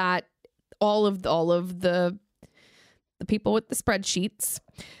is that all of the people with the spreadsheets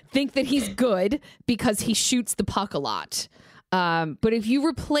think that he's good because he shoots the puck a lot. But if you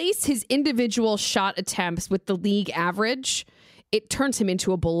replace his individual shot attempts with the league average, it turns him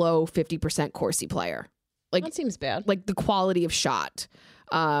into a below 50% Corsi player. That seems bad. The quality of shot.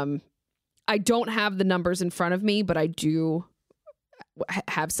 I don't have the numbers in front of me, but I do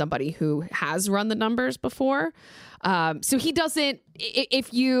have somebody who has run the numbers before. So he doesn't,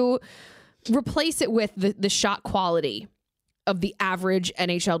 if you replace it with the shot quality of the average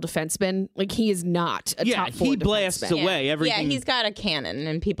NHL defenseman, he is not a top 4 he blasts defenseman. away everything. Yeah, he's got a cannon,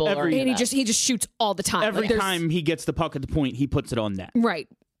 and people are. And he just shoots all the time. Every time he gets the puck at the point, he puts it on net. Right,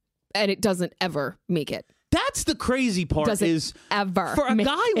 and it doesn't ever make it. That's the crazy part. Is ever for a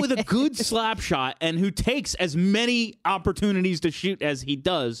guy with a good slap shot and who takes as many opportunities to shoot as he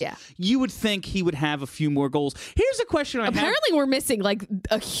does. Yeah. You would think he would have a few more goals. Here's a question I have. Apparently, we're missing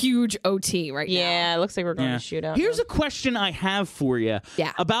a huge OT right now. Yeah, it looks like we're going to shoot out. Here's a question I have for you.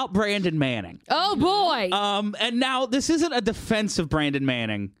 About Brandon Manning. Oh boy. And now this isn't a defense of Brandon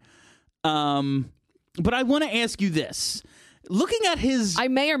Manning. But I want to ask you this. Looking at his... I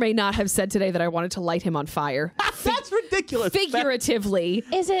may or may not have said today that I wanted to light him on fire. That's ridiculous. Figuratively.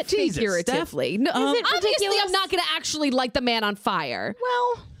 Is it? Jesus, figuratively. No, is it obviously, I'm not going to actually light the man on fire.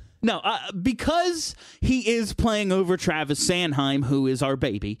 Well... No, because he is playing over Travis Sanheim, who is our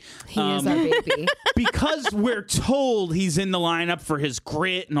baby. He is our baby. Because we're told he's in the lineup for his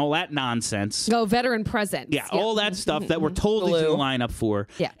grit and all that nonsense. Oh, veteran presence. Yeah, all that stuff that we're told he's in the lineup for.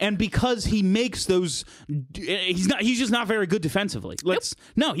 Yeah. And because he makes those, he's just not very good defensively.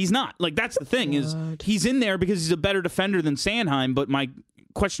 No, he's not. That's the thing is he's in there because he's a better defender than Sanheim. But my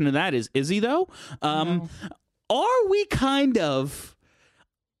question to that is he though? No. Are we kind of...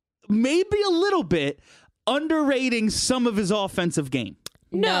 maybe a little bit underrating some of his offensive game?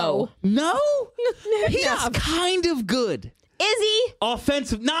 No. No? He's kind of good. Is he?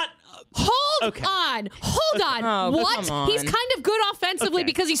 Offensive, not... Hold on. Oh, what? come He's on. kind of good offensively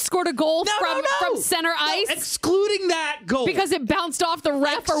because he scored a goal from center ice? Excluding that goal. Because it bounced off the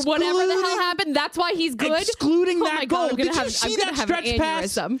ref or whatever the hell happened. That's why he's good? Excluding that my God, goal. Did you see that stretch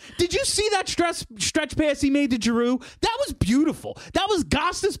pass? Did you see that stretch pass he made to Giroux? That was beautiful. That was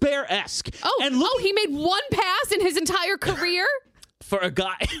Gostisbehere-esque. He made one pass in his entire career? for a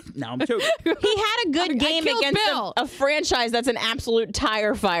guy. Now I'm joking. He had a good game against a franchise that's an absolute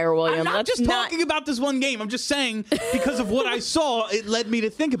tire fire, William. I'm not just talking about this one game. I'm just saying because of what I saw, it led me to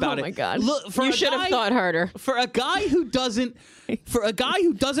think about it. Oh my God. Look, You should have thought harder. For a guy who doesn't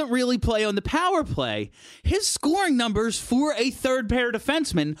really play on the power play, his scoring numbers for a third pair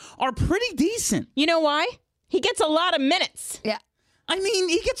defenseman are pretty decent. You know why? He gets a lot of minutes. Yeah. I mean,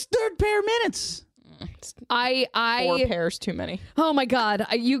 he gets third pair minutes. 4 pairs too many. Oh my God!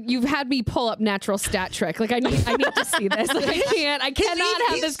 You've had me pull up Natural Stat Trick. Like I need to see this. Like, I cannot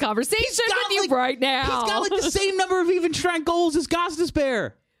have this conversation with you right now. He's got like the same number of even strength goals as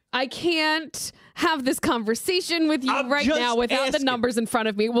Gostisbehere. I can't have this conversation with you right now without the numbers in front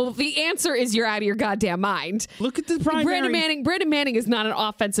of me. Well, the answer is you're out of your goddamn mind. Look at the primary. Brandon Manning is not an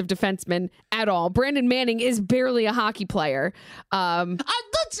offensive defenseman at all. Brandon Manning is barely a hockey player.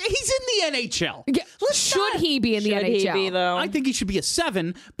 He's in the NHL. Yeah, should he be in the NHL? He be, though? I think he should be a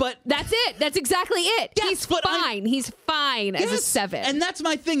 7, but that's it. That's exactly it. Yes, he's fine. He's fine as a 7. And that's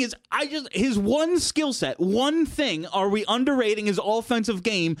my thing is his one skill set, one thing, are we underrating his offensive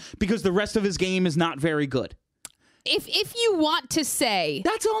game because the rest of his game is not very good? If you want to say,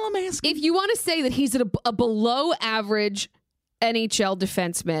 that's all I'm asking. If you want to say that he's a below average NHL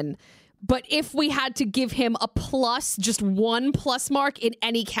defenseman, but if we had to give him a plus, just 1 plus mark in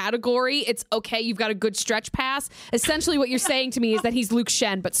any category, it's okay. You've got a good stretch pass. Essentially, what you're saying to me is that he's Luke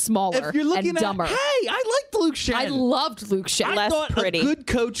Schenn, but smaller if you're looking and dumber. Hey, I liked Luke Schenn. I loved Luke Schenn. I thought a good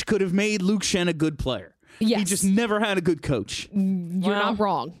coach could have made Luke Schenn a good player. Yes. He just never had a good coach. You're not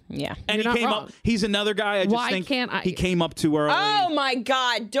wrong. Yeah. And You're he came not wrong. up. He's another guy. He came up too early. Oh my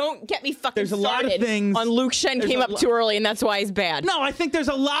God! Don't get me fucking There's a lot started of things on Luke Schenn came up too early, and that's why he's bad. No, I think there's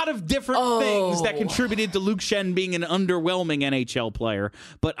a lot of different things that contributed to Luke Schenn being an underwhelming NHL player.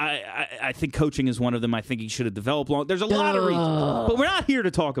 But I think coaching is one of them. I think he should have developed long. There's a lot of reasons. But we're not here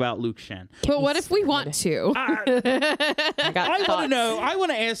to talk about Luke Schenn. But what if we want to? I want to know. I want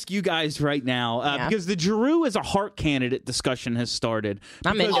to ask you guys right now because the Giroux is a heart candidate discussion has started.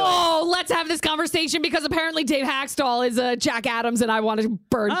 Let's have this conversation because apparently Dave Haxtell is a Jack Adams and I want to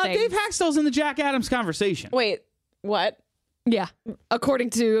burn things. Dave Haxtell's in the Jack Adams conversation. Wait, what? Yeah, according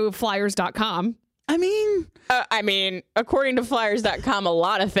to Flyers.com. I mean, according to Flyers.com, a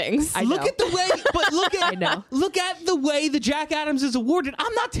lot of things. Look at the way the Jack Adams is awarded.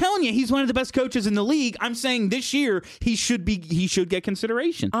 I'm not telling you he's one of the best coaches in the league. I'm saying this year he should get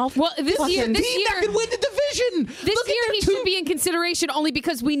consideration. Well, this year that could win the division. This year he should be in consideration only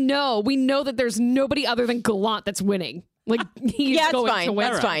because we know that there's nobody other than Gallant that's winning. Like he's going to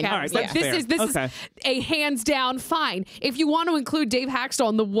win. That's fine. All right, like, this is a hands down fine. If you want to include Dave Haxtell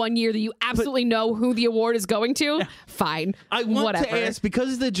in the 1 year that you absolutely know who the award is going to, fine. I want to ask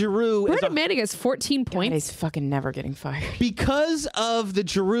because the Giroux. Brandon Manning has 14 points. God, he's fucking never getting fired. Because of the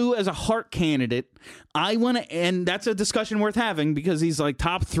Giroux as a Hart candidate, I want to, and that's a discussion worth having because he's like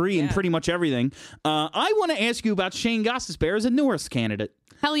top 3 in pretty much everything. I want to ask you about Shane Gostisbehere as a Norris candidate.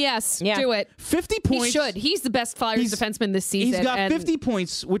 Hell yes. Do it. 50 points. He should. He's the best Flyers defenseman this season. He's got 50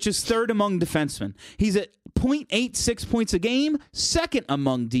 points, which is third among defensemen. He's at 0.86 points a game, second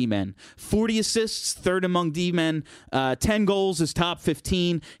among D-men. 40 assists, third among D-men. 10 goals is top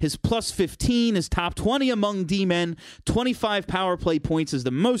 15. His plus 15 is top 20 among D-men. 25 power play points is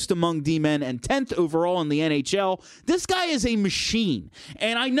the most among D-men and 10th overall in the NHL. This guy is a machine.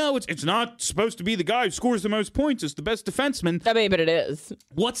 And I know it's not supposed to be the guy who scores the most points. It's the best defenseman. I mean, but it is.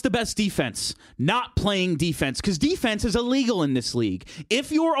 What's the best defense? Not playing defense, because defense is illegal in this league. If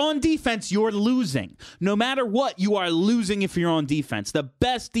you're on defense, you're losing. No matter what, you are losing if you're on defense. The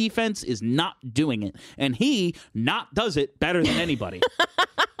best defense is not doing it, and he does it better than anybody.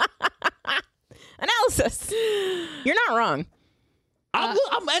 Analysis. You're not wrong.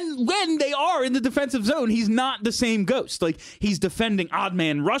 And when they are in the defensive zone, he's not the same Ghost. Like, he's defending odd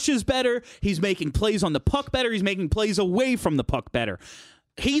man rushes better. He's making plays on the puck better. He's making plays away from the puck better.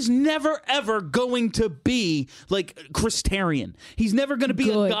 He's never, ever going to be like Chris Therien. He's never going to be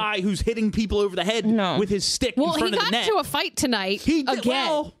a guy who's hitting people over the head with his stick in front of the net. Well, he got into a fight tonight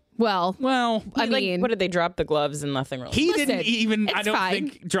again. Well, I mean, what did they drop the gloves and nothing really? He didn't even. I don't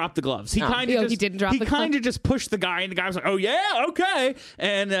think drop the gloves. He kind of he didn't drop. He kind of just pushed the guy, and the guy was like, "Oh yeah, okay."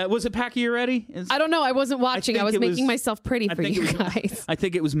 And was it Pacioretty? I don't know. I wasn't watching. I was making myself pretty for you guys. I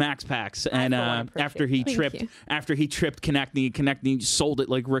think it was Max Pax, and after he tripped Konechny sold it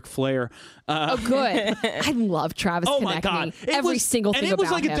like Ric Flair. Good. I love Travis Konechny. My God. Every single thing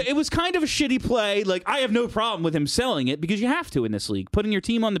about him. It was kind of a shitty play. Like, I have no problem with him selling it because you have to in this league. Putting your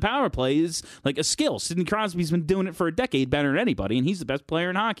team on the power play is like a skill. Sidney Crosby's been doing it for a decade better than anybody, and he's the best player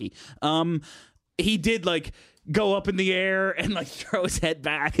in hockey. He did, like, go up in the air and like throw his head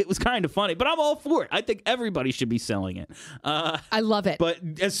back. It was kind of funny, but I'm all for it. I think everybody should be selling it. I love it. But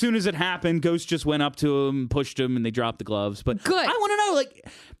as soon as it happened, Ghost just went up to him, pushed him, and they dropped the gloves. But good. I want to know, like,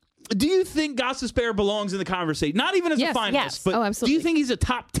 do you think Gostisbehere belongs in the conversation? Not even as a finalist, but absolutely. do you think he's a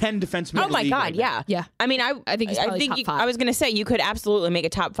top 10 defenseman? Oh my God, yeah. Yeah. I mean, I think he's probably top 5. I was going to say you could absolutely make a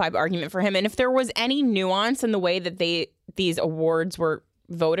top 5 argument for him. And if there was any nuance in the way that these awards were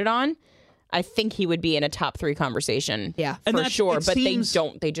voted on, I think he would be in a top 3 conversation. Yeah, for sure. But they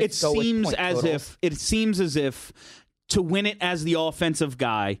don't. They just go with point totals. It seems as if to win it as the offensive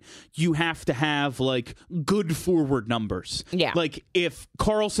guy, you have to have like good forward numbers. Yeah. Like if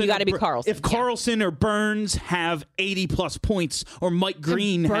Carlson, you got to be Carlson. If Carlson or Burns have 80+ points, or Mike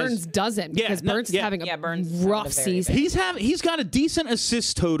Green Burns doesn't, because Burns is having a rough season. He's got a decent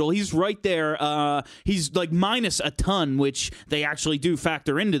assist total. He's right there. He's like minus a ton, which they actually do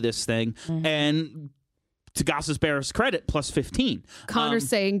factor into this thing. And to Gostisbehere's credit, plus 15. Connor's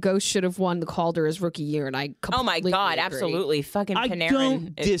saying Ghost should have won the Calder his rookie year, and I completely Oh my God, agree. absolutely. Fucking Panarin. I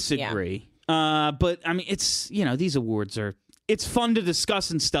don't disagree. But I mean, it's, these awards are, it's fun to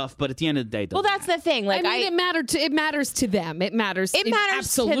discuss and stuff, but at the end of the day, Well, that's the thing. Like, I mean, it matters to them. It matters. It matters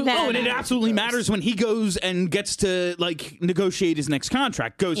absolutely. to them. Oh, and it absolutely matters when he goes and gets to like negotiate his next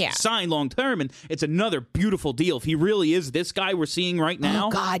contract, goes to sign long term, and it's another beautiful deal. If he really is this guy we're seeing right now,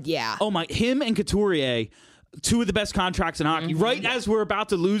 Oh God, yeah. oh my, him and Couturier, 2 of the best contracts in hockey. Right as we're about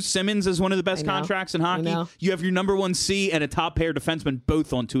to lose Simmons as one of the best contracts in hockey, you have your number 1 C and a top pair defenseman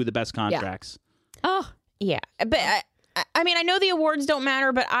both on 2 of the best contracts. Oh, yeah. But I mean, I know the awards don't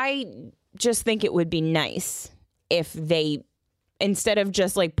matter, but I just think it would be nice if they, instead of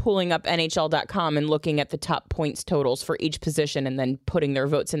just like pulling up NHL.com and looking at the top points totals for each position and then putting their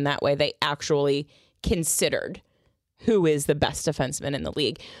votes in that way, they actually considered who is the best defenseman in the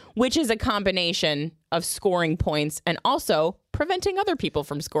league, which is a combination of scoring points and also preventing other people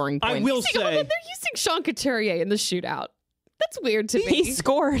from scoring points. I will say, they're using Sean Couturier in the shootout. That's weird to me. He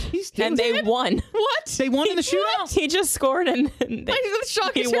scored, and they won. What? They won in the shootout? He just scored, and he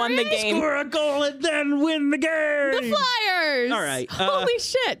won the game. Score a goal and then win the game. The Flyers. All right. Holy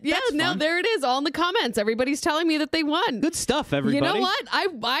shit. Yeah, now there it is, all in the comments. Everybody's telling me that they won. Good stuff, everybody. You know what?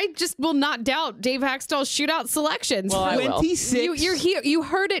 I just will not doubt Dave Haxtell's shootout selections. Well, I will. 26. You're here. You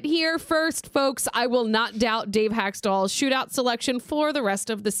heard it here first, folks. I will not doubt Dave Haxtell's shootout selection for the rest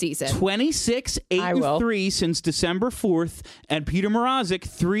of the season. 26, 8-3 since December 4th, and Peter Mrazek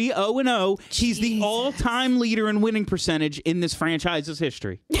 3-0-0. He's the all-time leader in winning percentage in this franchise's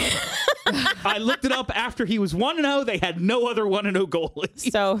history. I looked it up after he was 1-0. They had no other 1-0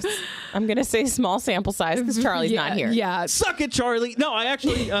 goalies. So I'm going to say small sample size because Charlie's not here. Yeah. Suck it, Charlie. No, I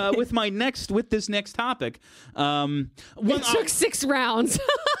actually, with this next topic, it took 6 rounds.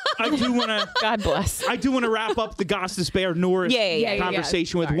 I do want to. God bless. I do want to wrap up the Gostisbehere Norris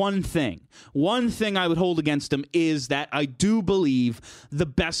conversation with one thing. One thing I would hold against him is that I do believe the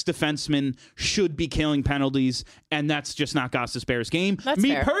best defenseman should be killing penalties, and that's just not Gostisbehere's game. That's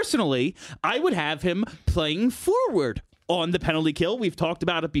Me fair. personally, I would have him playing forward on the penalty kill. We've talked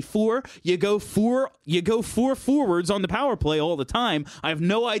about it before. You go four forwards on the power play all the time. I have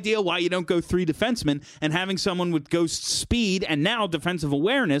no idea why you don't go 3 defensemen, and having someone with Ghost speed and now defensive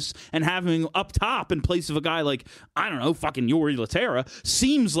awareness and having up top in place of a guy like, I don't know, fucking Jori Lehtera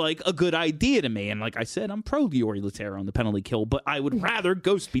seems like a good idea to me. And like I said, I'm pro Jori Lehtera on the penalty kill, but I would rather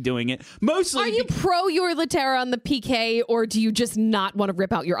Ghost be doing it. Mostly. Are you pro Jori Lehtera on the PK, or do you just not want to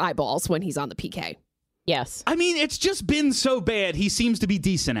rip out your eyeballs when he's on the PK? Yes. I mean, it's just been so bad, he seems to be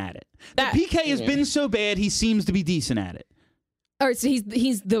decent at it. The PK has been so bad, he seems to be decent at it. All right, so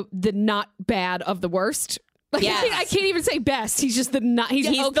he's the not bad of the worst. Like, Yes. I can't even say best. He's just the not. He's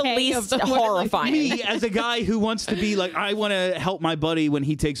the okay least of the horrifying. Me, as a guy who wants to be like, I want to help my buddy when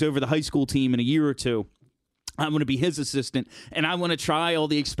he takes over the high school team in a year or 2. I want to be his assistant, and I want to try all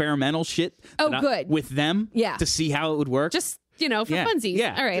the experimental shit good. with them to see how it would work. Just, for funsies.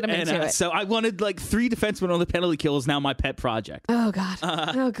 Yeah. All right, I'm into it. So I wanted like 3 defensemen on the penalty kill is now my pet project. Oh, God.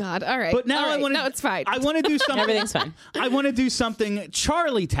 All right. But now all right. I want to. No, it's fine. I want to do something. Everything's fine. I want to do something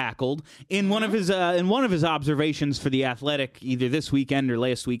Charlie tackled in one of his observations for The Athletic, either this weekend or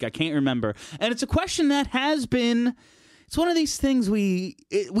last week. I can't remember. And it's a question that has been. It's one of these things we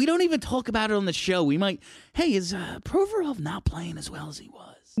don't even talk about it on the show. We might, hey, is Provorov not playing as well as he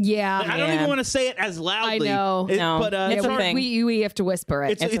was? Yeah, I don't even want to say it as loudly. I know. But it's a thing. We have to whisper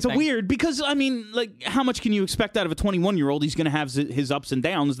it. It's a weird, because I mean, like, how much can you expect out of a 21-year-old? He's going to have his ups and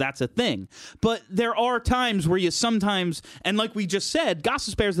downs. That's a thing. But there are times where you sometimes, and like we just said,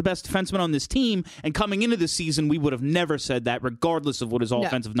 Gostisbehere is the best defenseman on this team. And coming into this season, we would have never said that, regardless of what his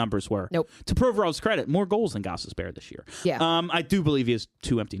offensive numbers were. Nope. To Provorov's credit, more goals than Gostisbehere this year. Yeah. I do believe he has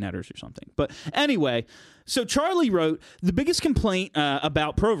 2 empty netters or something. But anyway. So Charlie wrote, the biggest complaint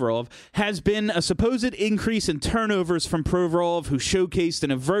about Provorov has been a supposed increase in turnovers from Provorov, who showcased an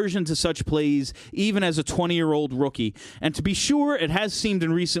aversion to such plays even as a 20-year-old rookie. And to be sure, it has seemed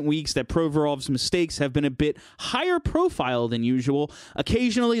in recent weeks that Provorov's mistakes have been a bit higher profile than usual,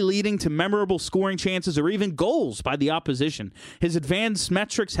 occasionally leading to memorable scoring chances or even goals by the opposition. His advanced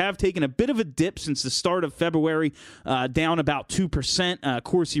metrics have taken a bit of a dip since the start of February, down about 2%,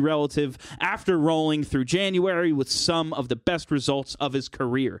 Corsi relative, after rolling through January with some of the best results of his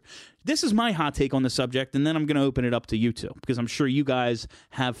career. This is my hot take on the subject, and then I'm going to open it up to you two, because I'm sure you guys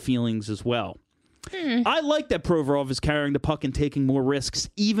have feelings as well. I like that Provorov is carrying the puck and taking more risks,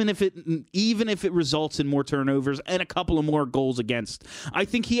 even if it results in more turnovers and a couple of more goals against. I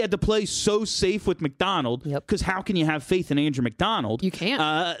think he had to play so safe with McDonald, because how can you have faith in Andrew McDonald? You can't.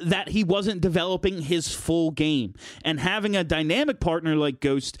 That he wasn't developing his full game. And having a dynamic partner like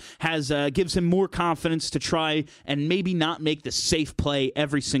Ghost gives him more confidence to try and maybe not make the safe play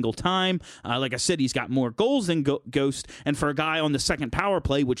every single time. Like I said, he's got more goals than Ghost, and for a guy on the second power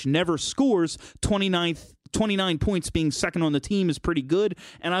play, which never scores, 29 points being second on the team is pretty good.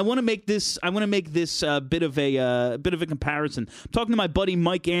 And I want to make this bit of a comparison. I'm talking to my buddy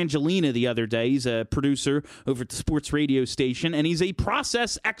Mike Angelina the other day. He's a producer over at the sports radio station, and he's a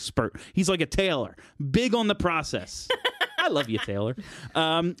process expert. He's like a tailor, big on the process. I love you, Taylor.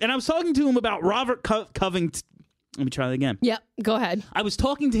 And I was talking to him about Robert Covington. Let me try that again. Yep, go ahead. I was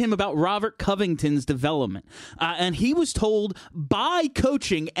talking to him about Robert Covington's development, and he was told by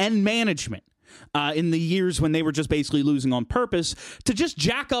coaching and management in the years when they were just basically losing on purpose, to just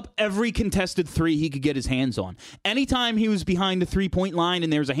jack up every contested three he could get his hands on. Anytime he was behind the 3-point line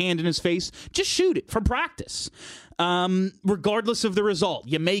and there was a hand in his face, just shoot it for practice. Regardless of the result.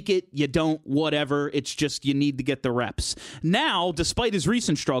 You make it, you don't, whatever. It's just you need to get the reps. Now, despite his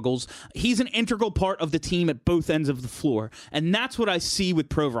recent struggles, he's an integral part of the team at both ends of the floor. And that's what I see with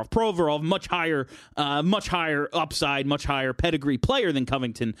Provorov. Provorov, much higher upside, much higher pedigree player than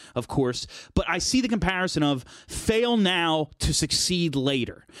Covington, of course. But I see the comparison of fail now to succeed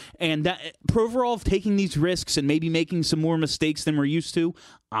later. And that Provorov taking these risks and maybe making some more mistakes than we're used to,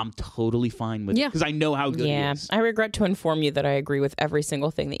 I'm totally fine with it, because I know how good he is. I regret to inform you that I agree with every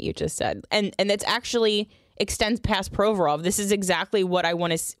single thing that you just said. And it's actually extends past Provorov. This is exactly what I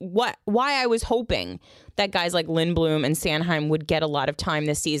want to why I was hoping that guys like Lindblom and Sanheim would get a lot of time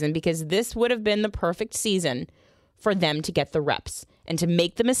this season, because this would have been the perfect season for them to get the reps and to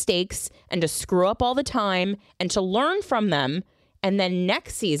make the mistakes and to screw up all the time and to learn from them. And then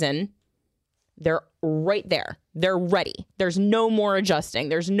next season, they're right there. They're ready. There's no more adjusting.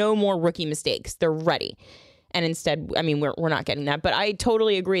 There's no more rookie mistakes. They're ready. And instead, I mean, we're not getting that. But I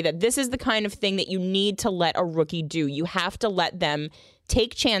totally agree that this is the kind of thing that you need to let a rookie do. You have to let them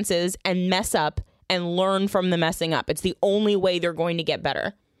take chances and mess up and learn from the messing up. It's the only way they're going to get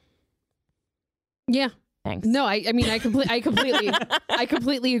better. Yeah. Thanks. No, I mean, I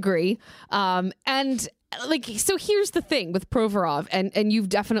completely agree. And like, so here's the thing with Provorov, and you've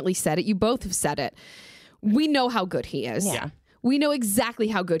definitely said it. You both have said it. We know how good he is. Yeah. We know exactly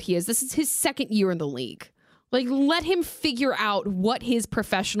how good he is. This is his second year in the league. Like, let him figure out what his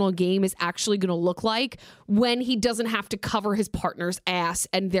professional game is actually going to look like when he doesn't have to cover his partner's ass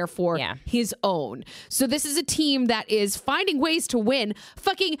and therefore his own. So this is a team that is finding ways to win.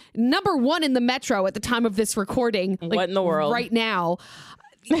 Fucking number 1 in the Metro at the time of this recording. Like, what in the world? Right now.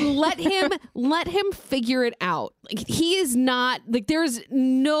 Let him figure it out. Like, he is not, like, there's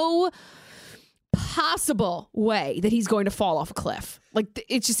no possible way that he's going to fall off a cliff. Like,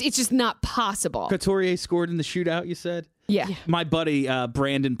 it's just not possible. Couturier scored in the shootout, you said? Yeah. My buddy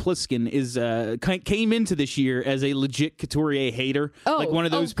Brandon Pliskin came into this year as a legit Couturier hater, like one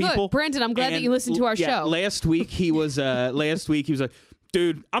of those people. Brandon, I'm glad that you listened to our show. Last week he was like,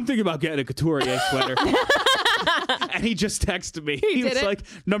 dude, I'm thinking about getting a Couturier sweater. And he just texted me. He was like,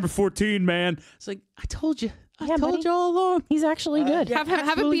 number 14, man. It's like, I told you. I told you all along. He's actually good.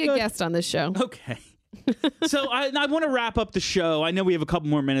 Have him be a guest on this show. Okay. So I want to wrap up the show. I know we have a couple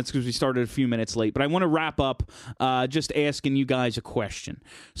more minutes because we started a few minutes late, but I want to wrap up just asking you guys a question.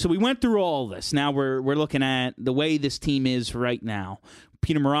 So we went through all this. Now we're looking at the way this team is right now.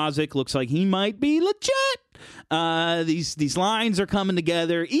 Peter Mrazek looks like he might be legit. These lines are coming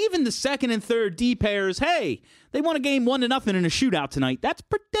together. Even the second and third D pairs, hey, they won a game 1-0 in a shootout tonight. That's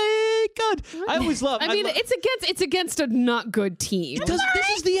pretty good. I always love. It's against a not good team. This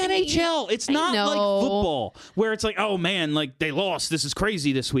is the NHL. It's not like football where it's like, oh man, like they lost. This is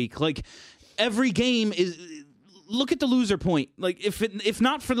crazy this week. Like every game is. Look at the loser point. Like if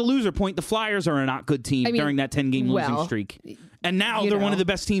not for the loser point, the Flyers are a not good team during that 10-game losing streak, and now they're one of the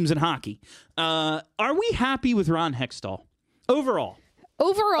best teams in hockey. Are we happy with Ron Hextall overall?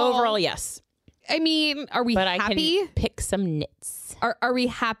 Overall, yes. I mean, are we happy? I can pick some nits. Are we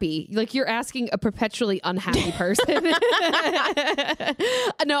happy? Like you're asking a perpetually unhappy person.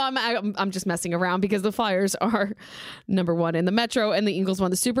 No, I'm just messing around because the Flyers are number 1 in the Metro and the Eagles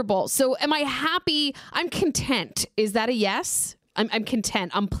won the Super Bowl. So am I happy? I'm content. Is that a yes? I'm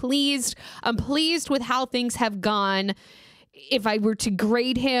content. I'm pleased. I'm pleased with how things have gone. If I were to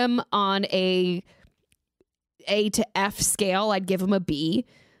grade him on a to F scale, I'd give him a B.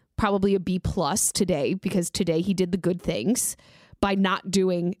 Probably a B+ today because today he did the good things by not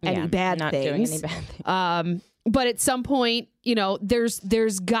doing any bad things. But at some point,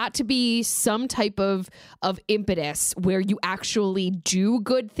 there's got to be some type of impetus where you actually do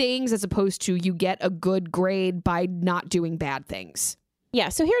good things as opposed to you get a good grade by not doing bad things. Yeah.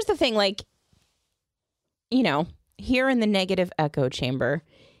 So here's the thing, here in the negative echo chamber.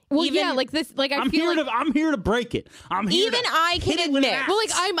 Well, I'm here to break it. I can admit. Well,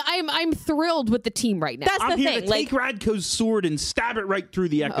 I'm thrilled with the team right now. That's the thing. To take Radko's sword and stab it right through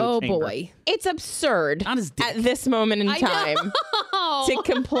the echo chamber. Oh boy, it's absurd at this moment in time to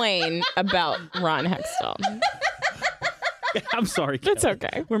complain about Ron Hextall. I'm sorry. That's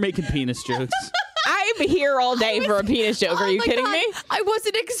okay. We're making penis jokes. I'm here all day for a penis joke. Are you kidding me? I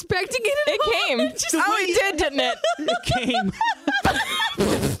wasn't expecting it at all. It came. It did, didn't it? It came.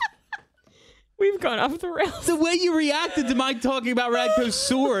 We've gone off the rails. The way you reacted to my talking about Radko's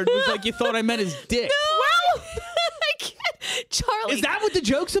sword was like you thought I meant his dick. No! I can't. Charlie. Is that what the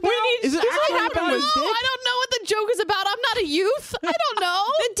joke's about? Is it actually about his dick? I don't know what the joke is about. I'm not a youth. I don't know.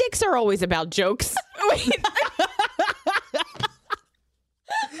 The dicks are always about jokes.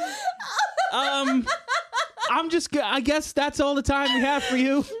 I guess that's all the time we have for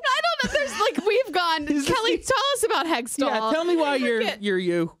you. I don't know. There's we've gone. Kelly, tell us about Hextall. Yeah, tell me why you're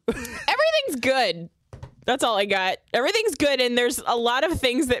you. Everything's good. That's all I got. Everything's good, and there's a lot of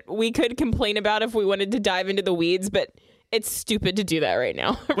things that we could complain about if we wanted to dive into the weeds, but it's stupid to do that right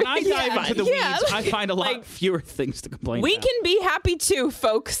now. When I dive into the weeds, I find a lot fewer things to complain about. We can be happy too,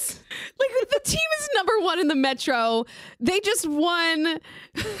 folks. The team is number 1 in the Metro. They just won.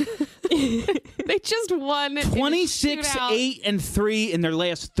 They just won 26-8-3 in their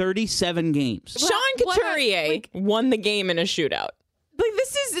last 37 games. Sean Couturier won the game in a shootout.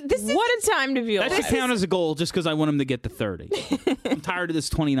 This is what a time to be alive. That should count as a goal just because I want him to get to 30. I'm tired of this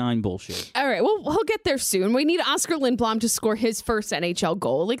 29 bullshit. All right, well, he'll get there soon. We need Oscar Lindblom to score his first NHL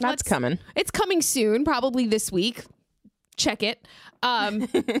goal. That's coming. It's coming soon, probably this week. Check it. We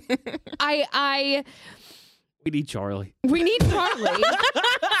need Charlie. We need Charlie.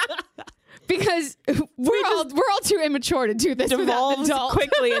 Because we're all too immature to do this. Devolves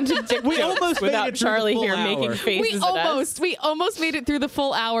quickly into dick jokes without Charlie here making faces at us. We almost made it through the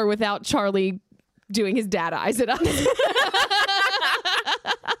full hour without Charlie doing his dad eyes at us. Please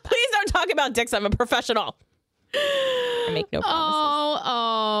don't talk about dicks. I'm a professional. I make no promises.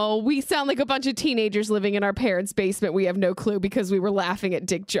 Oh, we sound like a bunch of teenagers living in our parents' basement. We have no clue because we were laughing at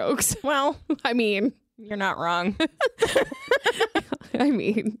dick jokes. Well, I mean, you're not wrong.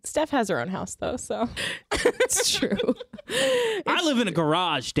 Steph has her own house, though, so it's true. I live in a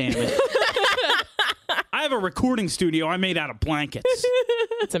garage, damn it. I have a recording studio I made out of blankets.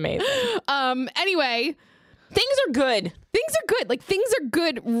 It's amazing. Anyway, things are good. Things are good. Things are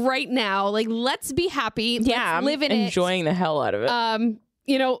good right now. Let's be happy. Yeah, let's live in enjoying the hell out of it.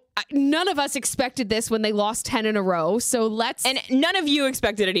 None of us expected this when they lost 10 in a row. And none of you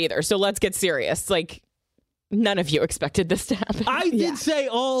expected it either. So let's get serious. None of you expected this to happen. I did say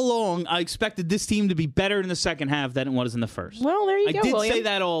all along I expected this team to be better in the second half than it was in the first. Well, there you go, I did William. say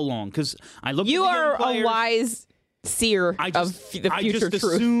that all along because I looked. You at the are young players. A wise seer of the future. I just truth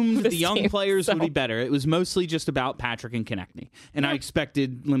assumed the young players would be better. It was mostly just about Patrick and Konechny, and I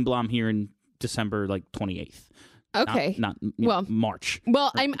expected Lindblom here in December 28th. Okay. Not March.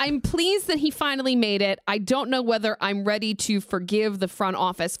 Well, I'm pleased that he finally made it. I don't know whether I'm ready to forgive the front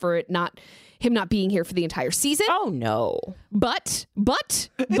office for it not him not being here for the entire season. Oh, no. But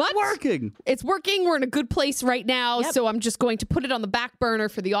it's working. It's working. We're in a good place right now, so I'm just going to put it on the back burner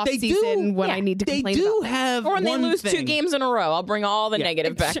for the offseason when I need to complain about have Or when they lose thing. 2 games in a row. I'll bring all the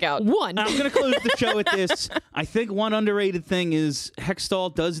negative back out. One. I'm going to close the show with this. I think one underrated thing is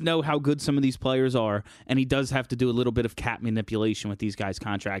Hextall does know how good some of these players are, and he does have to do a little bit of cap manipulation with these guys'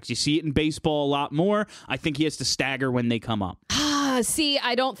 contracts. You see it in baseball a lot more. I think he has to stagger when they come up. See,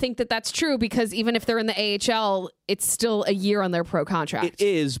 I don't think that that's true because even if they're in the AHL, it's still a year on their pro contract. It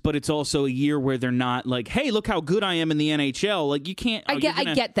is, but it's also a year where they're not like, hey, look how good I am in the NHL. Like, you can't... I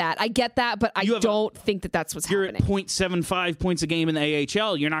get that, but I don't think that that's what's happening. You're at 0.75 points a game in the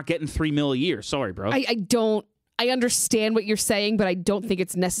AHL. You're not getting $3 million a year. Sorry, bro. I understand what you're saying, but I don't think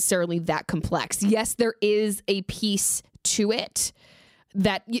it's necessarily that complex. Yes, there is a piece to it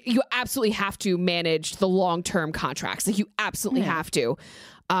that you absolutely have to manage the long-term contracts. Like, you absolutely have to.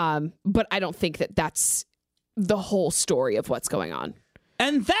 But I don't think that that's the whole story of what's going on.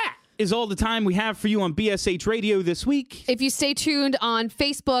 And that is all the time we have for you on BSH Radio this week. If you stay tuned on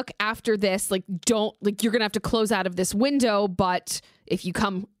Facebook after this, you're going to have to close out of this window, but if you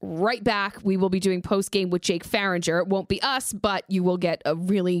come right back, we will be doing post-game with Jake Farringer. It won't be us, but you will get a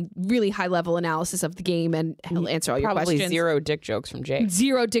really, really high-level analysis of the game, and he'll answer all your questions. Probably 0 dick jokes from Jake.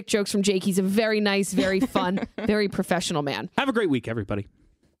 0 dick jokes from Jake. He's a very nice, very fun, very professional man. Have a great week, everybody.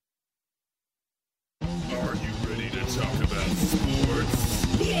 Are you ready to talk about sports?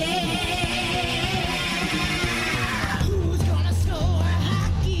 Who's gonna score a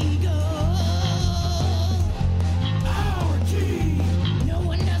hockey goal? Our team. No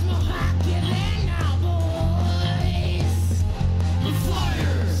one does more hockey than our boys. The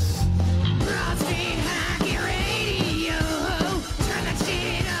Flyers. Broad Street Hockey Radio. Turn that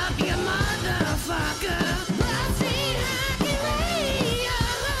shit up, you motherfucker. Broad Street Hockey Radio.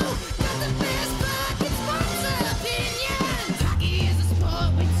 Got the best fucking sports opinions. Hockey is a sport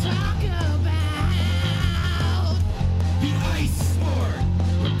we talk about. The ice sport.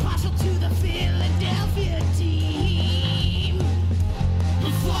 We're partial to the Philadelphia team.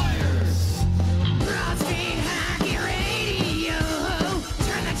 The Flyers. Broad Street Hockey Radio.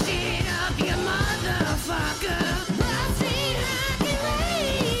 Turn that shit up, you motherfucker. Broad Street Hockey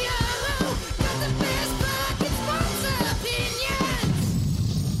Radio. Got the best fucking sports opinions.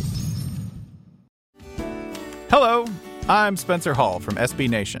 Hello, I'm Spencer Hall from SB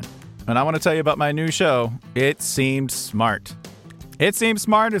Nation, and I want to tell you about my new show, It Seems Smart. It Seems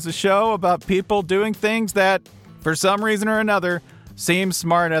Smart is a show about people doing things that, for some reason or another, seem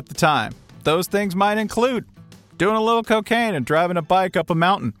smart at the time. Those things might include doing a little cocaine and driving a bike up a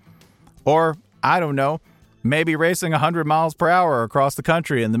mountain. Or, I don't know, maybe racing 100 miles per hour across the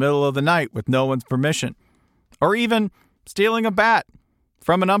country in the middle of the night with no one's permission. Or even stealing a bat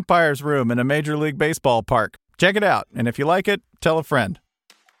from an umpire's room in a Major League Baseball park. Check it out, and if you like it, tell a friend.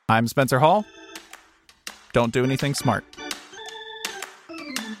 I'm Spencer Hall. Don't do anything smart.